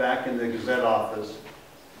 back in the Gazette office,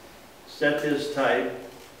 set his type,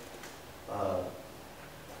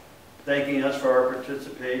 thanking us for our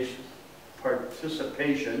participation,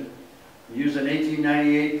 used an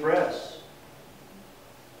 1898 press.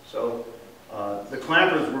 So the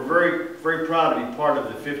Clampers were very, very proud to be part of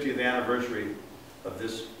the 50th anniversary of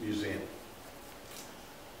this museum.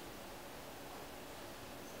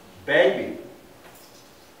 Bagby.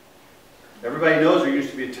 Everybody knows there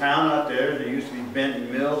used to be a town out there. There used to be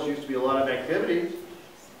Benton Mills. Used to be a lot of activities.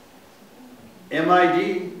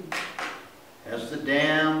 MID has the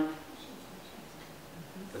dam.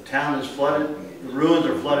 The town is flooded. The ruins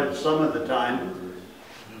are flooded some of the time.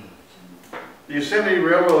 The Yosemite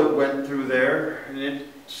Railroad went through there, and it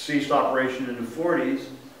ceased operation in the 40s,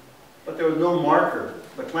 but there was no marker.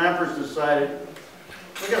 The Clampers decided,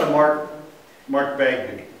 we got to mark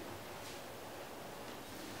Bagby.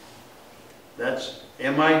 That's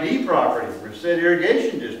MID property, Merced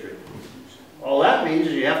Irrigation District. All that means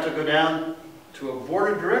is you have to go down to a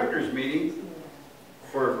board of directors meeting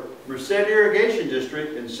for Merced Irrigation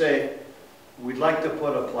District and say, we'd like to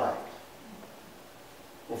put a plaque.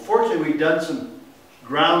 Well, fortunately, we've done some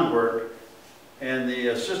groundwork, and the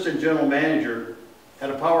assistant general manager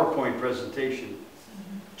had a PowerPoint presentation.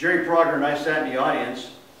 Jerry Progger and I sat in the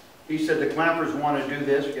audience. He said, the Clampers want to do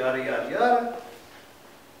this, yada, yada, yada.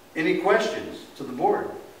 Any questions to the board?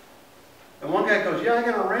 And one guy goes, yeah, I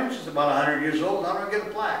got a ranch that's about 100 years old. How do I get a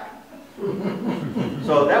plaque?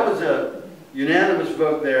 So that was a unanimous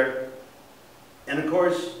vote there. And of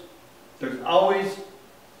course, there's always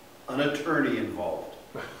an attorney involved.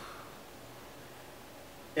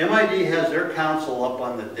 MID has their counsel up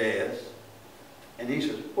on the dais, and he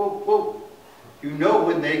says, whoa, whoa, you know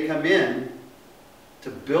when they come in to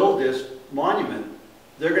build this monument,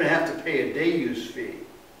 they're going to have to pay a day use fee.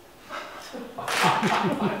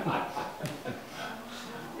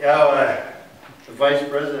 Yeah, the vice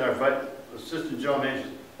president, our assistant general manager,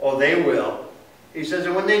 oh, they will. He says,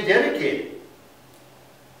 and when they dedicate it,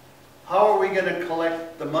 how are we going to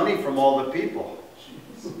collect the money from all the people?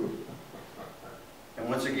 And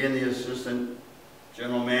once again, the assistant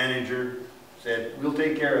general manager said, we'll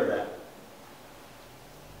take care of that.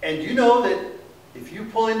 And you know that if you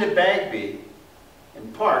pull into Bagby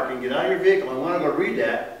and park and get out of your vehicle and want to go read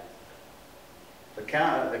that, the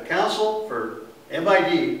council for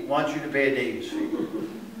MID wants you to pay a day use fee.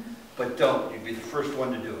 But don't. You'd be the first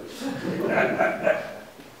one to do it.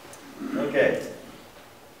 Okay.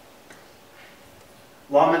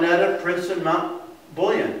 La Minetta, Princeton, Mount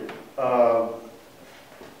Bullion.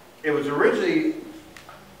 It was originally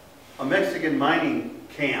a Mexican mining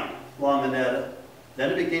camp, La Minetta.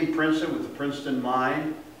 Then it became Princeton with the Princeton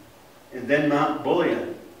mine, and then Mount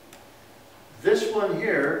Bullion. This one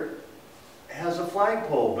here has a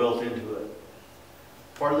flagpole built into it,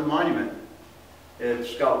 part of the monument.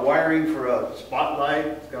 It's got wiring for a spotlight,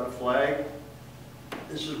 it's got a flag.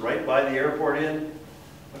 This is right by the airport inn,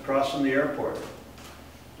 across from the airport.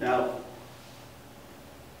 Now,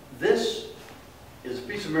 this is a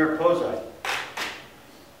piece of Mariposa.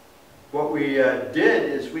 What we did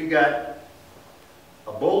is we got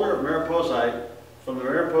a boulder of Mariposa from the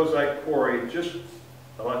Mariposa quarry just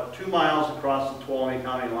about 2 miles across the Tuolumne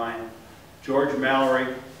County line. George Mallory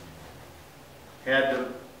had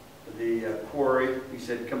the quarry. He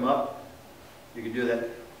said, come up, you can do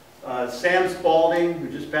that. Sam Spalding, who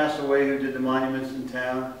just passed away, who did the monuments in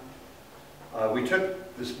town. We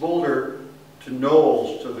took this boulder to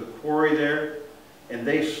Knowles, to the quarry there, and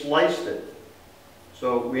they sliced it.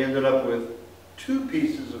 So we ended up with 2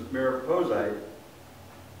 pieces of Mariposa,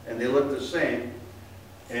 and they look the same.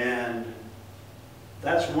 And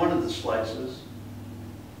that's one of the slices.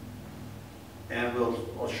 And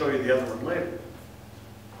I'll show you the other one later.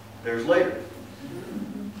 There's later.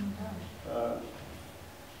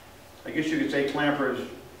 I guess you could say Clampers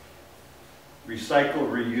recycle,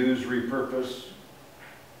 reuse, repurpose.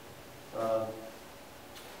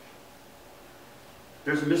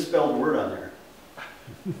 There's a misspelled word on there.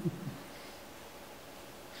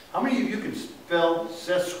 How many of you can spell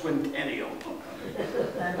sesquicentennial?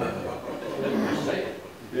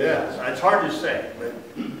 Yeah, it's hard to say, but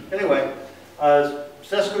anyway,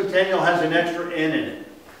 sesquicentennial has an extra N in it.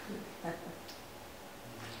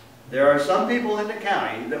 There are some people in the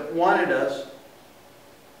county that wanted us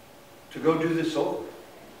to go do this over.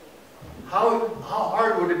 how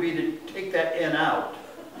hard would it be to take that N out?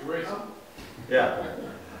 Erase it. Yeah.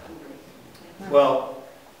 Well,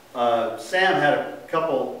 Sam had a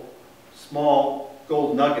couple small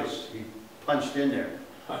gold nuggets he punched in there.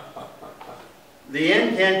 The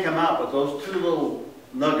N can come out, but those two little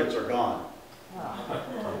nuggets are gone.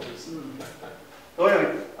 So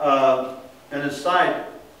anyway, and aside,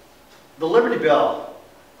 the Liberty Bell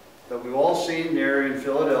that we've all seen there in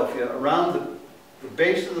Philadelphia, around the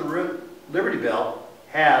base of the Liberty Bell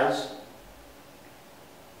has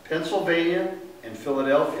Pennsylvania and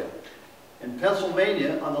Philadelphia. And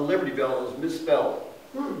Pennsylvania on the Liberty Bell is misspelled.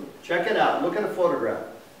 Check it out. Look at a photograph.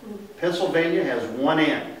 Pennsylvania has one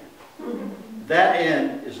N. That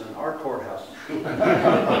N is in our courthouse.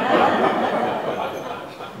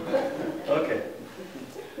 Okay.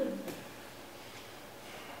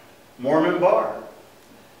 Mormon Bar.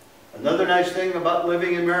 Another nice thing about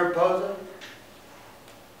living in Mariposa,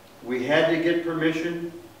 we had to get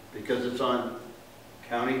permission because it's on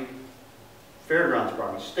county fairgrounds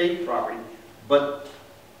property, state property, but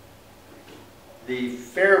the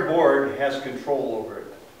fair board has control over it.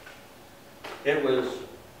 It was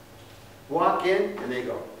walk in and they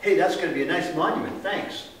go, hey, that's going to be a nice monument,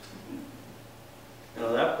 thanks. You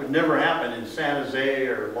know, that would never happen in San Jose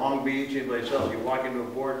or Long Beach, anyplace else. You walk into a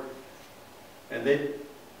board and they,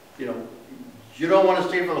 you know, you don't want to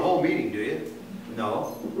stay for the whole meeting, do you?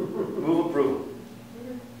 No. Move approval.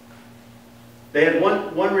 They had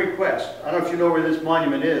one request. I don't know if you know where this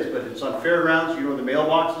monument is, but it's on Fairgrounds. You know where the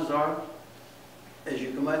mailboxes are? As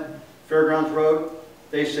you come in, Fairgrounds Road.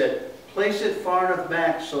 They said, place it far enough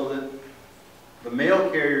back so that the mail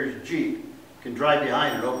carrier's Jeep can drive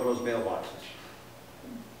behind and open those mailboxes.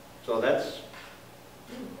 So that's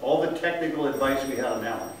all the technical advice we had on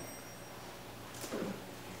that one.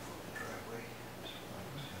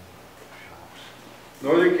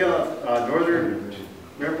 Northern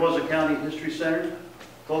Mariposa County History Center,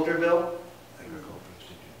 Coulterville.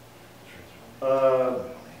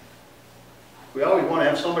 We always want to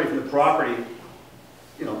have somebody from the property,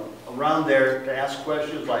 you know, around there to ask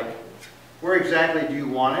questions like, where exactly do you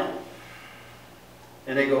want it?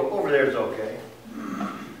 And they go, over there is okay.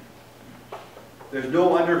 There's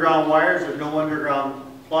no underground wires, there's no underground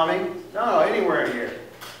plumbing. No, anywhere in here.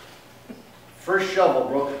 First shovel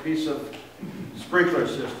broke a piece of sprinkler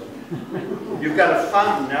system. You've got a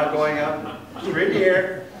fountain now going up straight in the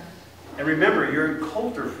air. And remember, you're in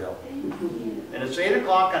Coulterville. And it's 8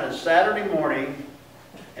 o'clock on a Saturday morning,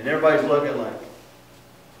 and everybody's looking like,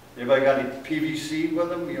 anybody got any PVC with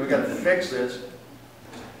them? We've got to fix this.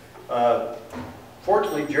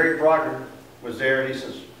 Fortunately, Jerry Brocker was there, and he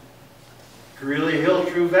says, Greeley Hill,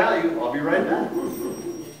 True Value, I'll be right back.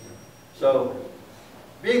 So,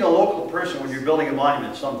 being a local person when you're building a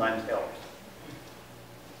monument sometimes helps.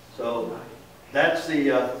 So, that's the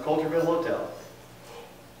Coulterville Hotel.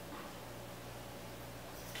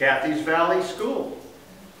 Kathy's Valley School.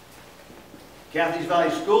 Kathy's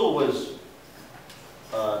Valley School was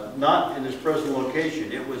not in its present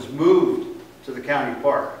location. It was moved to the county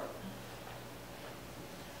park.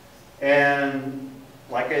 And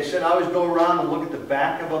like I said, I always go around and look at the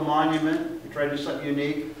back of a monument. We try to do something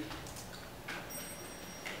unique.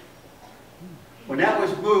 When that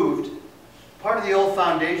was moved, part of the old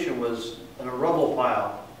foundation was in a rubble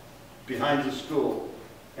pile behind the school.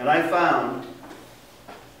 And I found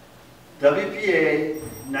WPA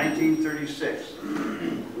 1936.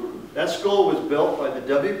 That school was built by the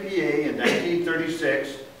WPA in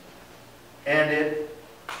 1936, and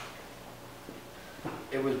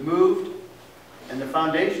it was moved, and the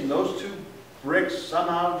foundation, those two bricks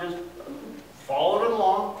somehow just followed it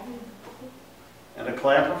along, and a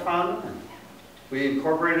clapper found them, and we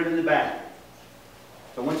incorporated them in the back.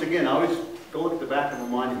 So once again, I always go look at the back of a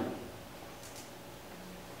monument.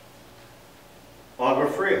 Agua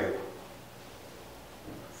Fria,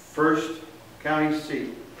 first county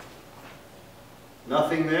seat.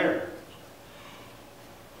 Nothing there.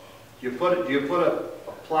 Do you put a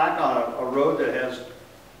plaque on a road that has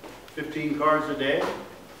 15 cars a day?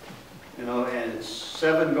 You know, and it's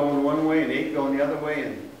 7 going one way and 8 going the other way,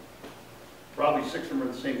 and probably 6 of them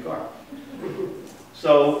are the same car.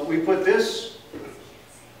 So we put this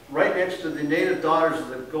right next to the Native Daughters of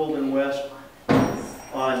the Golden West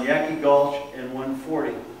on Yaqui Gulch and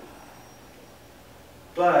 140.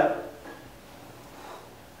 But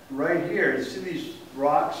right here, you see these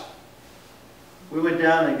rocks? We went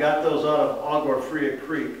down and got those out of Agua Fria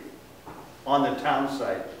Creek on the town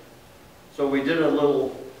site. So we did a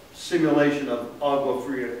little simulation of Agua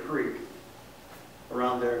Fria Creek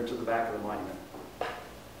around there into the back of the monument.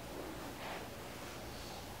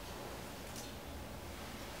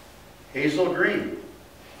 Hazel Green.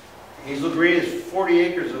 Hazel Green is 40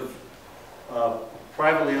 acres of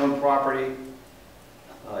privately owned property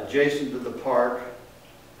adjacent to the park,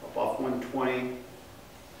 up off 120.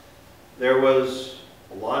 There was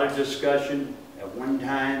a lot of discussion at one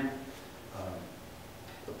time.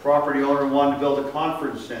 The property owner wanted to build a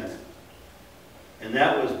conference center, and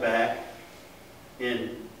that was back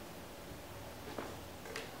in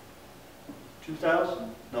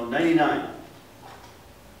 2000? No, 99.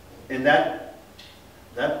 And that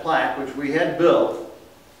plaque, which we had built,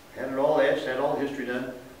 had it all etched, had all the history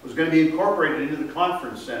done, was going to be incorporated into the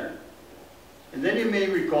conference center. And then you may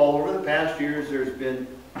recall, over the past years, there's been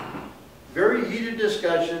very heated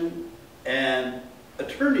discussion and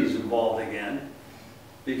attorneys involved again,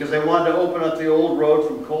 because they wanted to open up the old road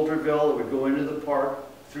from Coulterville that would go into the park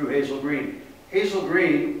through Hazel Green. Hazel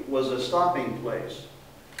Green was a stopping place.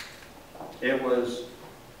 It was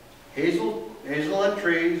hazelnut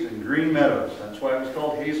trees and green meadows. That's why it was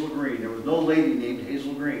called Hazel Green. There was no lady named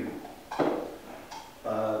Hazel Green.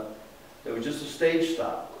 It was just a stage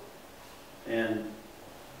stop. And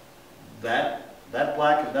that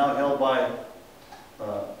plaque is now held by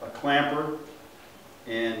a clamper,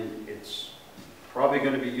 and it's probably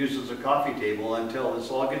going to be used as a coffee table until this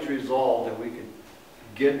all gets resolved and we can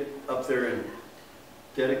get up there and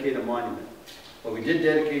dedicate a monument. But we did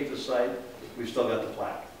dedicate the site. We've still got the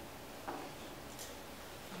plaque.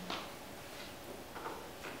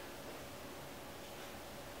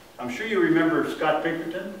 I'm sure you remember Scott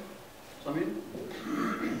Pinkerton, some of you.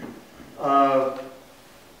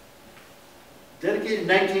 Dedicated in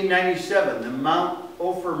 1997, the Mount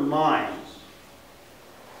Ophir Mines.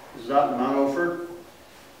 This is out in Mount Ophir.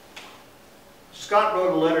 Scott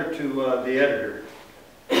wrote a letter to the editor,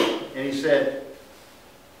 and he said,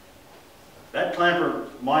 that Clamper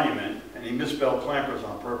monument, and he misspelled Clampers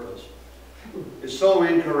on purpose, is so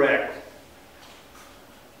incorrect.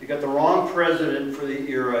 You got the wrong president for the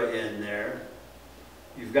era in there.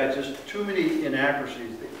 You've got just too many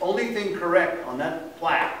inaccuracies. The only thing correct on that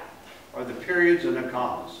plaque are the periods and the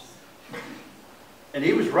commas. And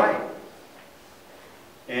he was right.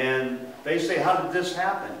 And they say, how did this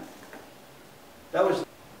happen? That was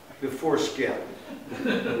before Skip.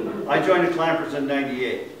 I joined the Clampers in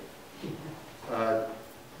 '98.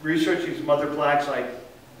 Researching some other plaques,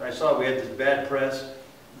 I saw we had this bad press.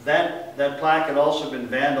 That plaque had also been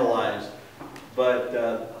vandalized, but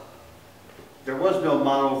there was no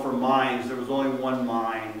Mount Ophir Mines. There was only one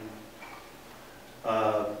mine.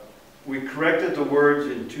 We corrected the words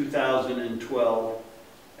in 2012,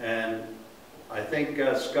 and I think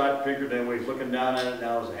Scott Pinkerton, when he's looking down at it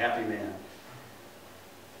now, is a happy man.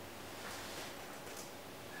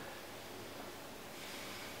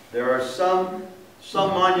 There are some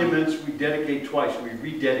monuments we dedicate twice. We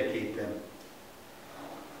rededicate them.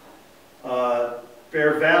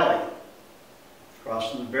 Bear Valley,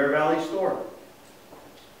 across from the Bear Valley store.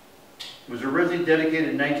 It was originally dedicated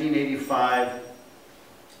in 1985,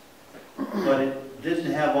 but it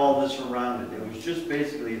didn't have all this around it. It was just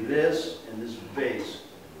basically this and this base.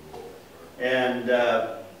 And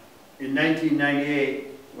in 1998,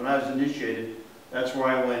 when I was initiated, that's where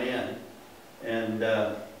I went in, and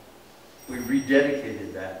we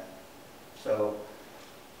rededicated that. So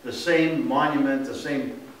the same monument, the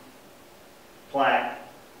same plaque,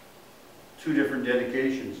 two different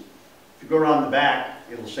dedications. If you go around the back,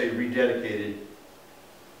 it'll say rededicated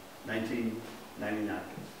 1999,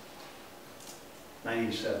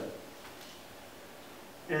 97.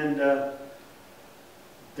 And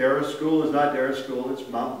Dara School is not Dara School, it's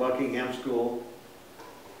Mount Buckingham School.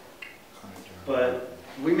 But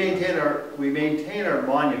we maintain our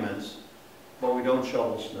monuments, but we don't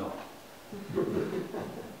shovel snow.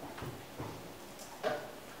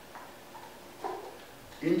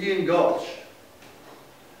 Indian Gulch.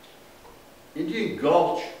 Indian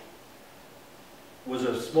Gulch was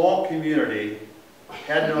a small community,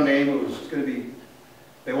 had no name. It was going to be,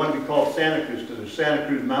 they wanted to be called Santa Cruz because there's Santa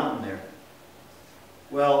Cruz Mountain there.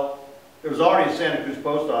 Well, there was already a Santa Cruz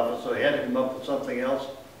post office, so they had to come up with something else.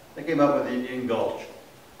 They came up with Indian Gulch.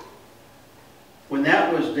 When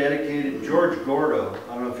that was dedicated, George Gordo,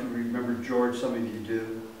 I don't know if you remember George, some of you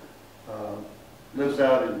do, lives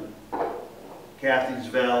out in Cathy's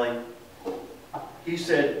Valley. He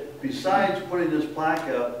said, besides putting this plaque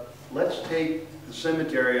up, let's take the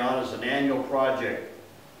cemetery on as an annual project.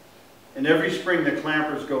 And every spring the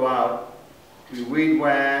clampers go out, we weed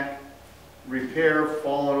whack, repair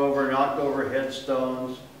fallen over, knocked over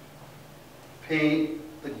headstones, paint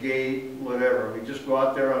the gate, whatever. We just go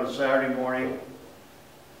out there on a Saturday morning.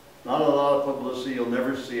 Not a lot of publicity, you'll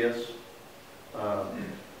never see us.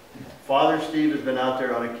 Father Steve has been out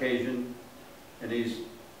there on occasion, and he's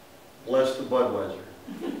blessed the Budweiser.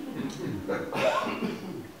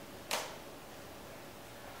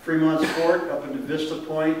 Fremont's Fort up into Vista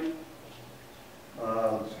Point.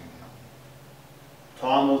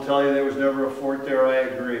 Tom will tell you there was never a fort there. I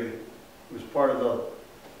agree. It was part of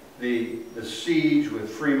the siege with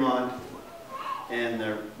Fremont and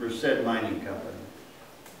the Merced Mining Company.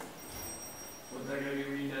 Was that gonna be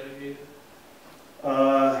rededicated?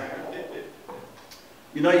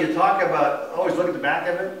 You know, you talk about, always look at the back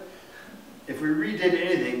of it. If we redid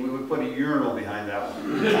anything, we would put a urinal behind that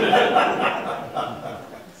one.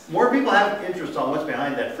 More people have interest on what's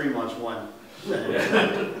behind that Fremont's one.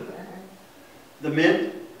 The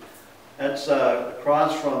Mint, that's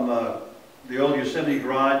across from the old Yosemite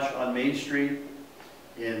Garage on Main Street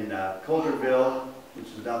in Coulterville, which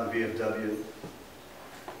is now the VFW.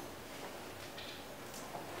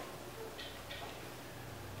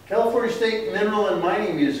 California State Mineral and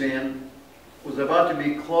Mining Museum was about to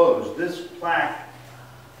be closed. This plaque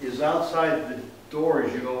is outside the door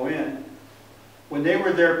as you go in. When they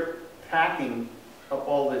were there packing up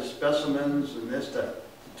all the specimens and this to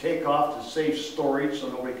take off to safe storage so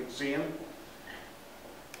nobody could see them,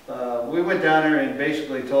 we went down there and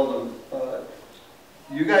basically told them,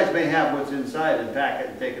 you guys may have what's inside and pack it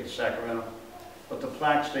and take it to Sacramento, but the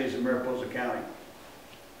plaque stays in Mariposa County.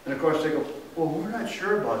 And of course they go, well, we're not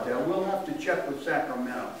sure about that. We'll have to check with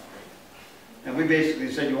Sacramento. And we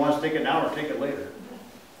basically said, you want us to take it now or take it later?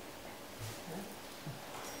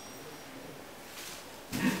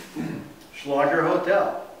 Schlager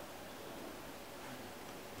Hotel.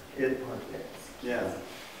 Yeah.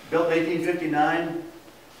 Built in 1859.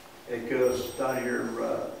 It goes down here.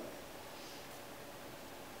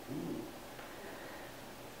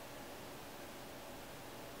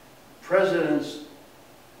 Presidents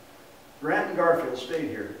Grant and Garfield stayed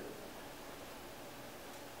here.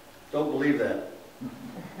 Don't believe that.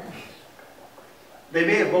 They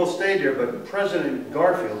may have both stayed there, but President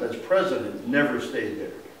Garfield, as president, never stayed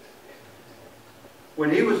there.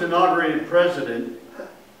 When he was inaugurated president,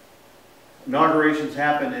 inaugurations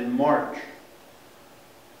happened in March.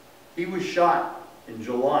 He was shot in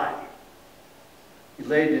July. He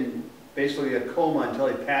laid in basically a coma until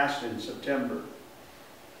he passed in September.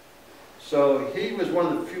 So he was one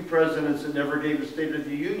of the few presidents that never gave a State of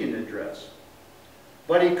the Union address.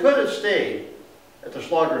 But he could have stayed at the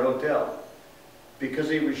Schlager Hotel because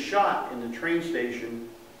he was shot in the train station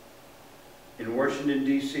in Washington,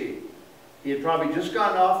 D.C. He had probably just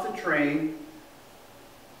gotten off the train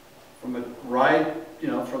from a ride,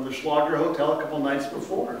 from the Schlager Hotel a couple nights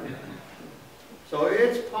before. So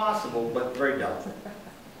it's possible, but very doubtful.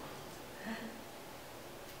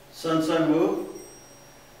 Sun Sun Woo.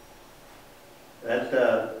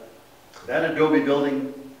 That adobe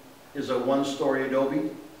building is a one-story adobe.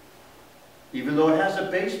 Even though it has a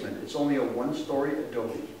basement, it's only a one-story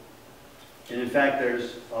adobe. And in fact,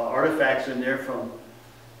 there's artifacts in there from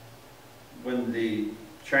when the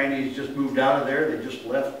Chinese just moved out of there. They just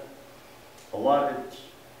left a lot.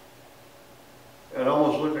 It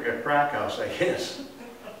almost looked like a crack house, I guess,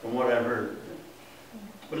 from what I've heard.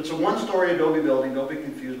 But it's a one-story adobe building. Don't be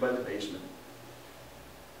confused by the basement.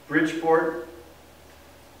 Bridgeport.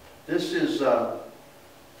 This is on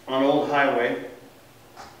Old Highway,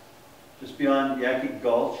 just beyond Yaqui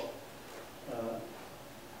Gulch.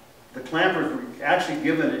 The Clampers were actually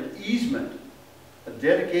given an easement, a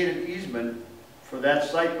dedicated easement for that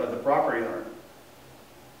site by the property owner.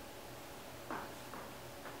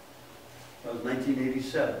 That was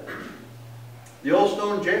 1987. The old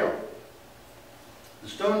stone jail. The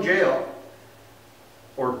stone jail,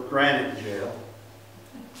 or granite jail,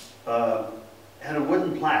 had a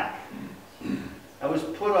wooden plaque that was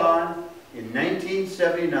put on in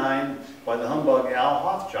 1979 by the humbug Al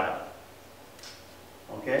Hochschild.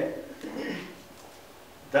 Okay?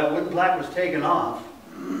 That wooden plaque was taken off,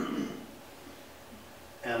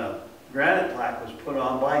 and a granite plaque was put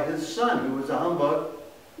on by his son, who was a humbug,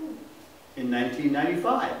 in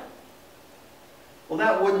 1995. Well,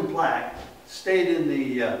 that wooden plaque stayed in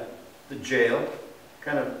the jail,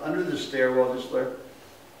 kind of under the stairwell just there.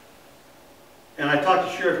 And I talked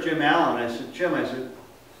to Sheriff Jim Allen. I said, Jim,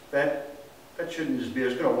 that shouldn't just be,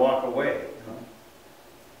 it's going to walk away.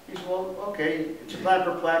 He said, well, okay, it's a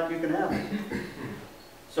Clapper plaque, you can have it.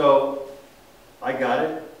 So I got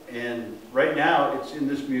it, and right now it's in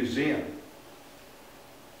this museum.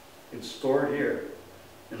 It's stored here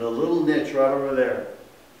in a little niche right over there.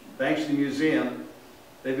 Thanks to the museum,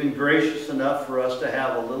 they've been gracious enough for us to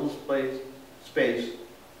have a little space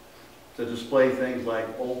to display things like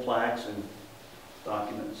old plaques and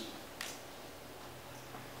documents.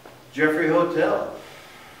 Jeffrey Hotel.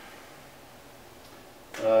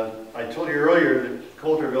 I told you earlier that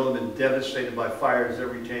Coulterville had been devastated by fires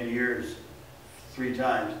every 10 years, 3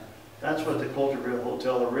 times. That's what the Coulterville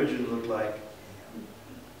Hotel originally looked like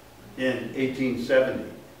in 1870.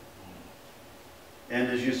 And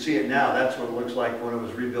as you see it now, that's what it looks like when it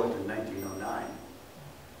was rebuilt in 1909.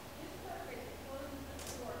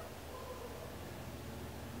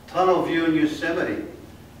 Tunnel View in Yosemite.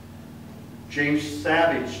 James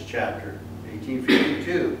Savage chapter,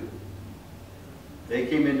 1852. They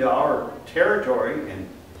came into our territory and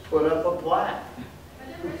put up a plaque.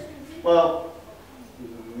 Well,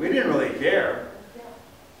 we didn't really care.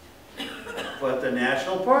 But the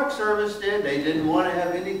National Park Service did. They didn't want to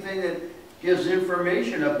have anything that gives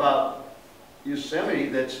information about Yosemite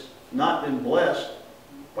that's not been blessed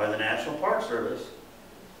by the National Park Service.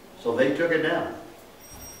 So they took it down.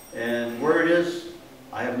 And where it is,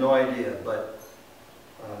 I have no idea. But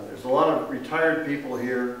there's a lot of retired people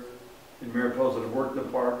here in Mariposa that have worked in the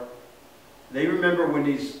park. They remember when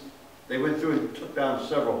they went through and took down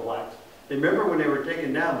several plaques. They remember when they were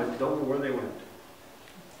taken down, but don't know where they went.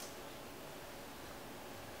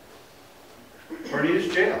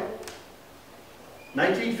 Cornelius Jail.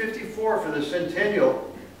 1954, for the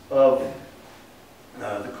centennial of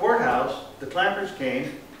the courthouse, the clampers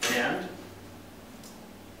came and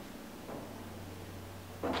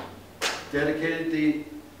dedicated the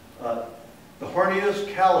Hornius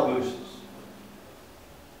calabooses.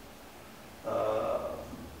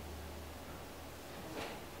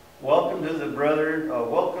 Welcome to the brethren,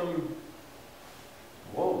 welcome,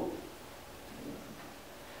 whoa.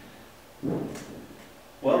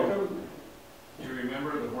 Welcome. Do you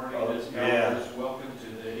remember the Hornius yeah. Calendars? Welcome to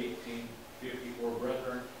the 1854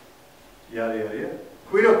 Brethren. Yeah.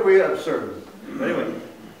 Quid quia absurdum. Anyway,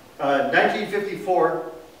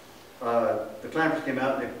 1954, the clampers came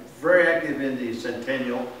out. They're very active in the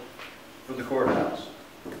centennial for the courthouse.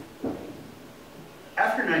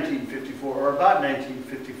 After 1954, or about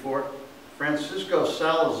 1954, Francisco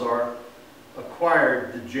Salazar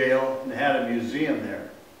acquired the jail and had a museum there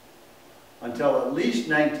until at least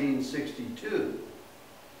 1962.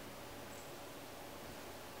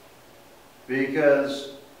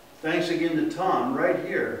 Because, thanks again to Tom, right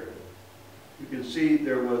here, you can see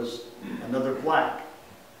there was another plaque.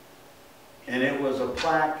 And it was a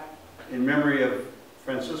plaque in memory of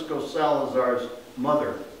Francisco Salazar's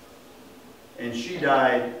mother. And she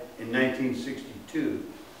died in 1962.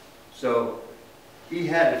 So he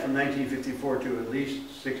had it from 1954 to at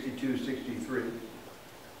least 62, 63.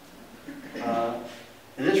 And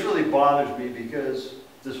this really bothers me because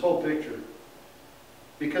this whole picture,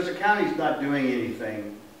 because the county's not doing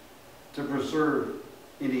anything to preserve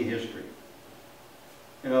any history.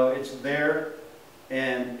 You know, it's there,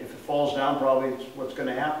 and if it falls down, probably it's what's going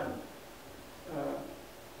to happen.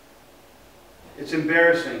 It's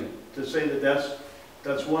embarrassing to say that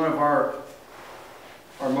that's one of our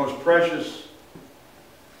most precious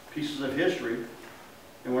pieces of history,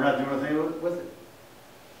 and we're not doing anything with it.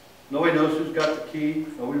 Nobody knows who's got the key.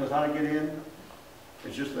 Nobody knows how to get in.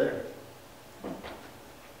 It's just there.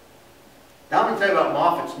 Now I'm going to tell you about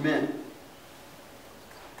Moffat's Mint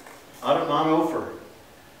out of Mount Ophir.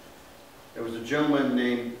 There was a gentleman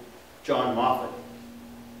named John Moffat.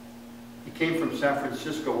 He came from San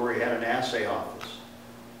Francisco where he had an assay office.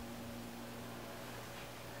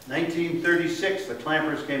 1936, the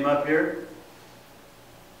clampers came up here.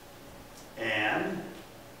 And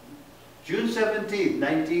June 17th,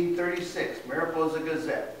 1936, Mariposa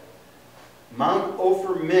Gazette. Mount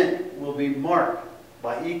Ophir Mint will be marked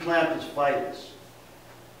by E. Clampus Vitus.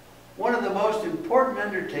 One of the most important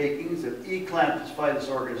undertakings of E. Clampus Vitus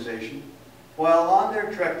organization, while on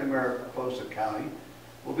their trek to Mariposa County,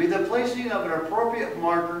 will be the placing of an appropriate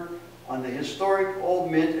marker on the historic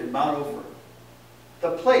old mint in Mount Ophir.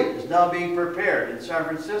 The plate is now being prepared in San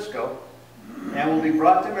Francisco and will be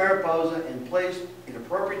brought to Mariposa and placed in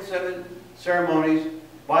appropriate ceremonies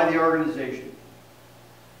by the organization.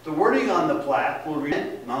 The wording on the plaque will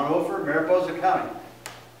read Mount Ophir, Mariposa County,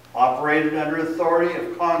 operated under authority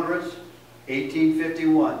of Congress,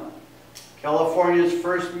 1851. California's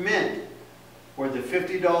first mint, where the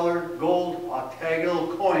 $50 gold octagonal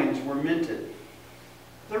coins were minted.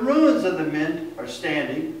 The ruins of the mint are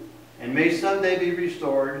standing and may someday be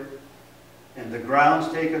restored, and the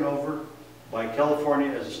grounds taken over by California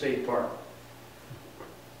as a state park.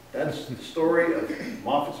 That's the story of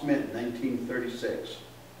Moffat's Mint in 1936.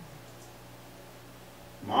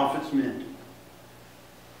 Moffat's Mint.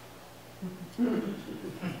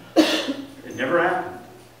 It never happened.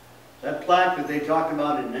 That plaque that they talked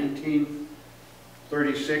about in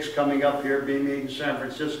 36 coming up here, being made in San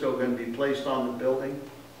Francisco, going to be placed on the building.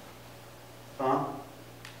 Tom?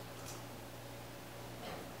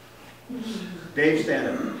 Dave, stand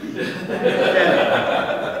up. Stand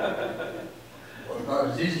up. Not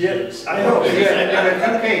as easy Yeah, as- I know. Yeah, I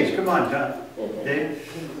got 2 Ks. Come on, Tom. Dave?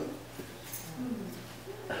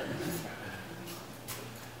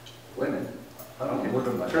 Wait a minute. I don't know what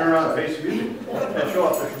am I- Turn around, face the music. And show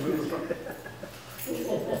off the Trabuco.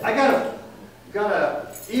 I got a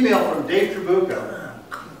email from Dave Trabuco,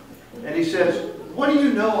 and he says, "What do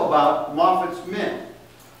you know about Moffat's Mint?"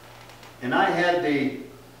 And I had the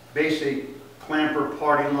basic clamper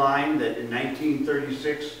party line that in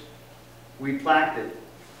 1936 we plaqued it.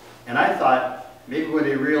 And I thought maybe when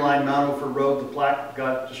they realigned Mount Ophir Road, the plaque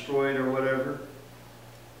got destroyed or whatever.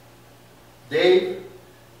 Dave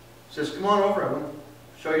says, "Come on over, I want to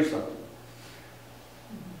show you something."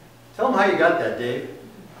 Tell them how you got that, Dave.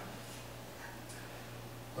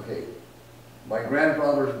 Okay, my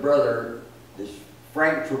grandfather's brother is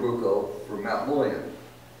Frank Trabuco from Mount William.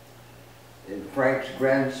 And Frank's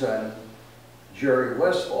grandson, Jerry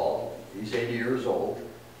Westfall, he's 80 years old.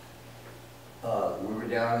 We were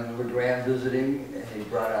down in LeGrand visiting, and he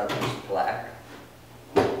brought out this plaque.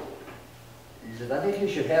 He said, "I think you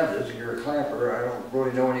should have this. You're a clamper. I don't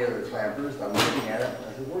really know any other clampers." I'm looking at it.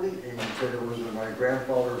 I said, "What do you?" And he said it was in my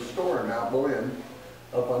grandfather's store in Mount William,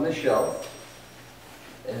 up on the shelf.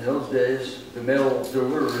 In those days, the mail was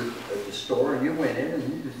delivered at the store, and you went in and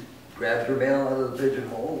you just grabbed your mail out of the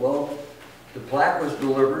pigeonhole. Well, the plaque was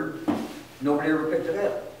delivered. Nobody ever picked it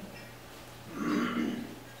up.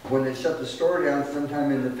 When they shut the store down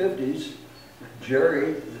sometime in the 50s,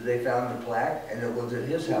 Jerry, they found the plaque, and it was at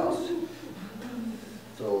his house.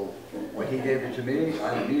 So when he gave it to me,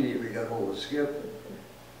 I immediately got hold of Skip.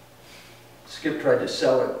 Skip tried to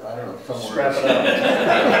sell it, I don't know, somewhere. Scrap it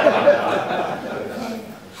up.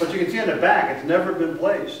 But you can see on the back, it's never been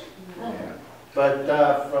placed. But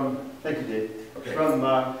thank you, Dave. Okay. From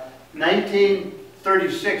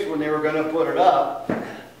 1936, when they were going to put it up,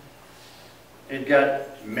 it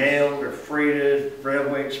got mailed or freighted,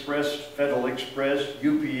 Railway Express, Federal Express,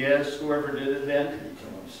 UPS, whoever did it then.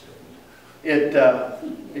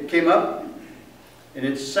 It came up and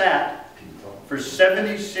it sat for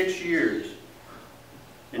 76 years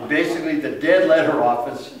in basically the dead letter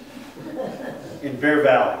office in Bear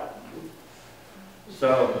Valley.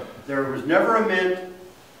 So there was never a mint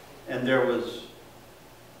and there was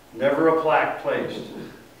never a plaque placed.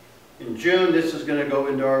 In June, this is going to go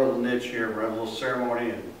into our little niche here. We're having a little ceremony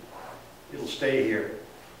and it'll stay here.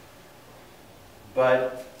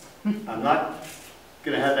 But I'm not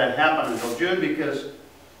going to have that happen until June because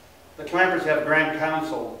the Clampers have Grand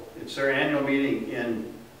Council. It's their annual meeting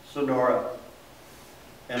in Sonora.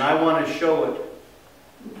 And I want to show it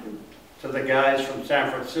to the guys from San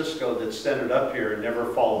Francisco that sent it up here and never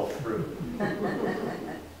followed through.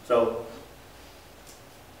 So,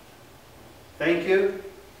 thank you.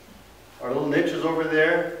 Our little niche is over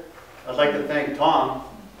there. I'd like to thank Tom.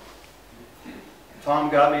 Tom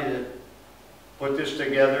got me to put this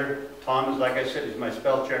together. Tom is, like I said, he's my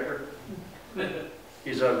spell checker.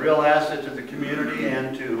 He's a real asset to the community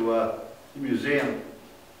and to the museum.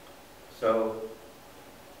 So,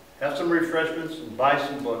 have some refreshments and buy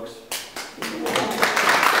some books.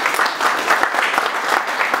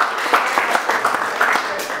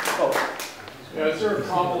 Yeah, is there a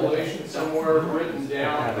compilation somewhere written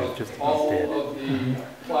down of all of the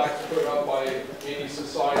plaques put up by any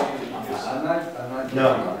society that you just, I'm not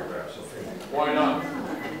No. autographs, okay? why not?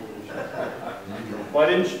 Why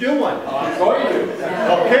didn't you do one? I'm going to.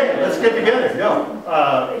 Okay, let's get together. No,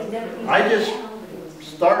 I just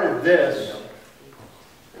started this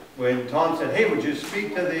when Tom said, "Hey, would you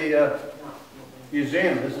speak to the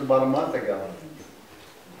museum?" This is about a month ago.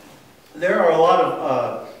 There are a lot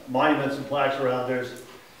of monuments and plaques around. There's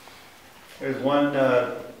one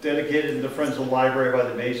dedicated to the Friends of the Library by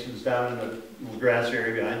the Masons down in the little grass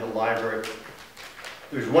area behind the library.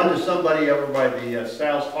 There's one to somebody over by the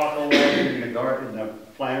Sal's Taco Lane in the garden, in the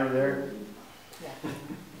planter there.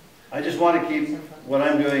 I just want to keep what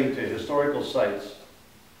I'm doing to historical sites.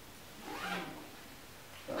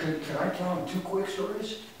 Can I tell them 2 quick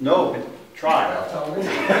stories? No, try. I'll tell them.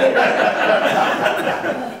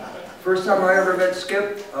 First time I ever met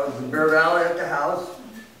Skip, I was in Bear Valley at the house.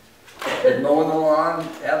 Been mowing the lawn,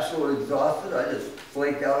 absolutely exhausted. I just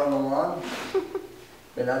flaked out on the lawn.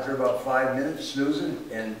 Been out there about 5 minutes snoozing,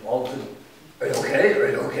 and all of a sudden, "Are you okay? Are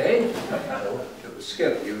you okay?" It was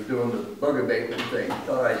Skip. He was doing the bug abatement thing.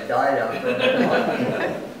 Thought I died out there on the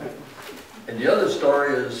lawn. And the other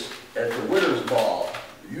story is at the Winners Ball.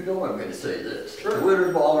 you know I'm gonna say this. The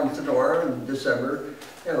Winter Ball in Sonora in December,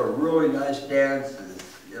 they have a really nice dance,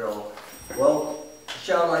 you know. Well,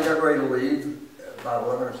 Sean and I got ready to leave about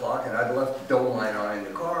 11 o'clock, and I'd left the dome light on in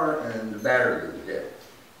the car, and the battery was dead.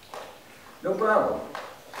 No problem.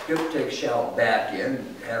 Skip takes Shal back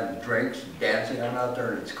in, having drinks, dancing. I'm out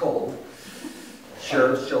there and it's cold.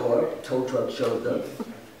 Sheriffs show up, tow truck shows up.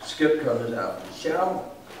 Skip comes out.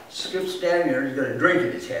 Shal, Skip's standing there, he's got a drink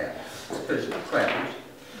in his hand. Suspicious crackers.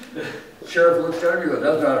 Sheriff looks at him, he goes,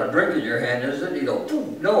 "That's not a drink in your hand, is it?" He goes,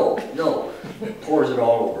 "No, no." Pours it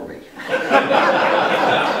all over me.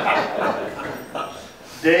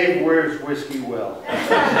 Dave wears whiskey well.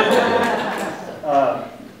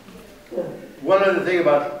 One other thing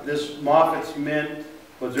about this Moffat's mint,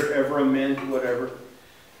 was there ever a mint, whatever?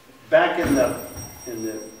 Back in the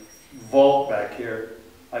vault back here,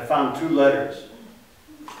 I found 2 letters.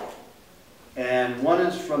 And one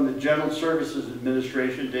is from the General Services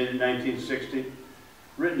Administration, dated 1960,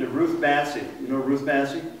 written to Ruth Massey. You know Ruth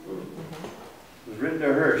Massey? It was written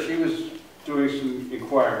to her. She was doing some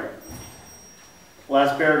inquiry.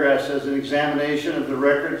 Last paragraph says, an examination of the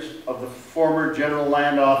records of the former General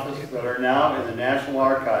Land Office that are now in the National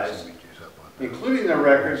Archives, including the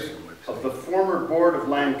records of the former Board of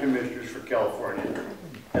Land Commissioners for California,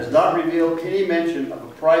 has not revealed any mention of a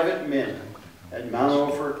private mint at Mount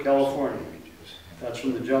Ophir, California. That's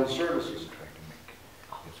from the General Services.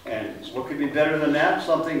 And what could be better than that?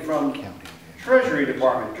 Something from Treasury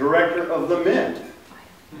Department, Director of the Mint.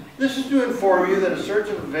 This is to inform you that a search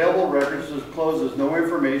of available records discloses no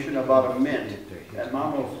information about a mint at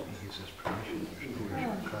Mount Ophir.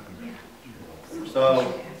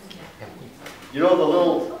 So, you know the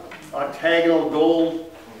little octagonal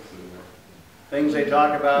gold things they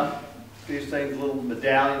talk about? These things, little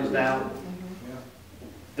medallions now.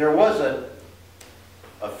 There was a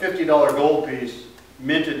 $50 gold piece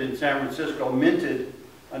minted in San Francisco, minted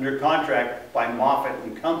under contract by Moffat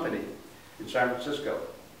and Company in San Francisco,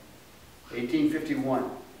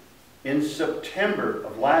 1851. In September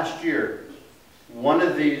of last year, one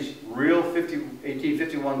of these real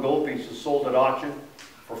 1851 gold pieces sold at auction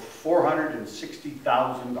for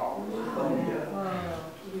 $460,000.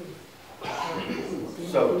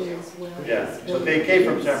 So, yeah, but they came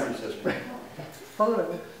from San Francisco.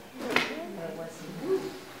 Photo.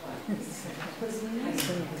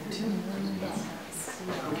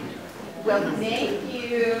 Well, thank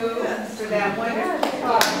you for that wonderful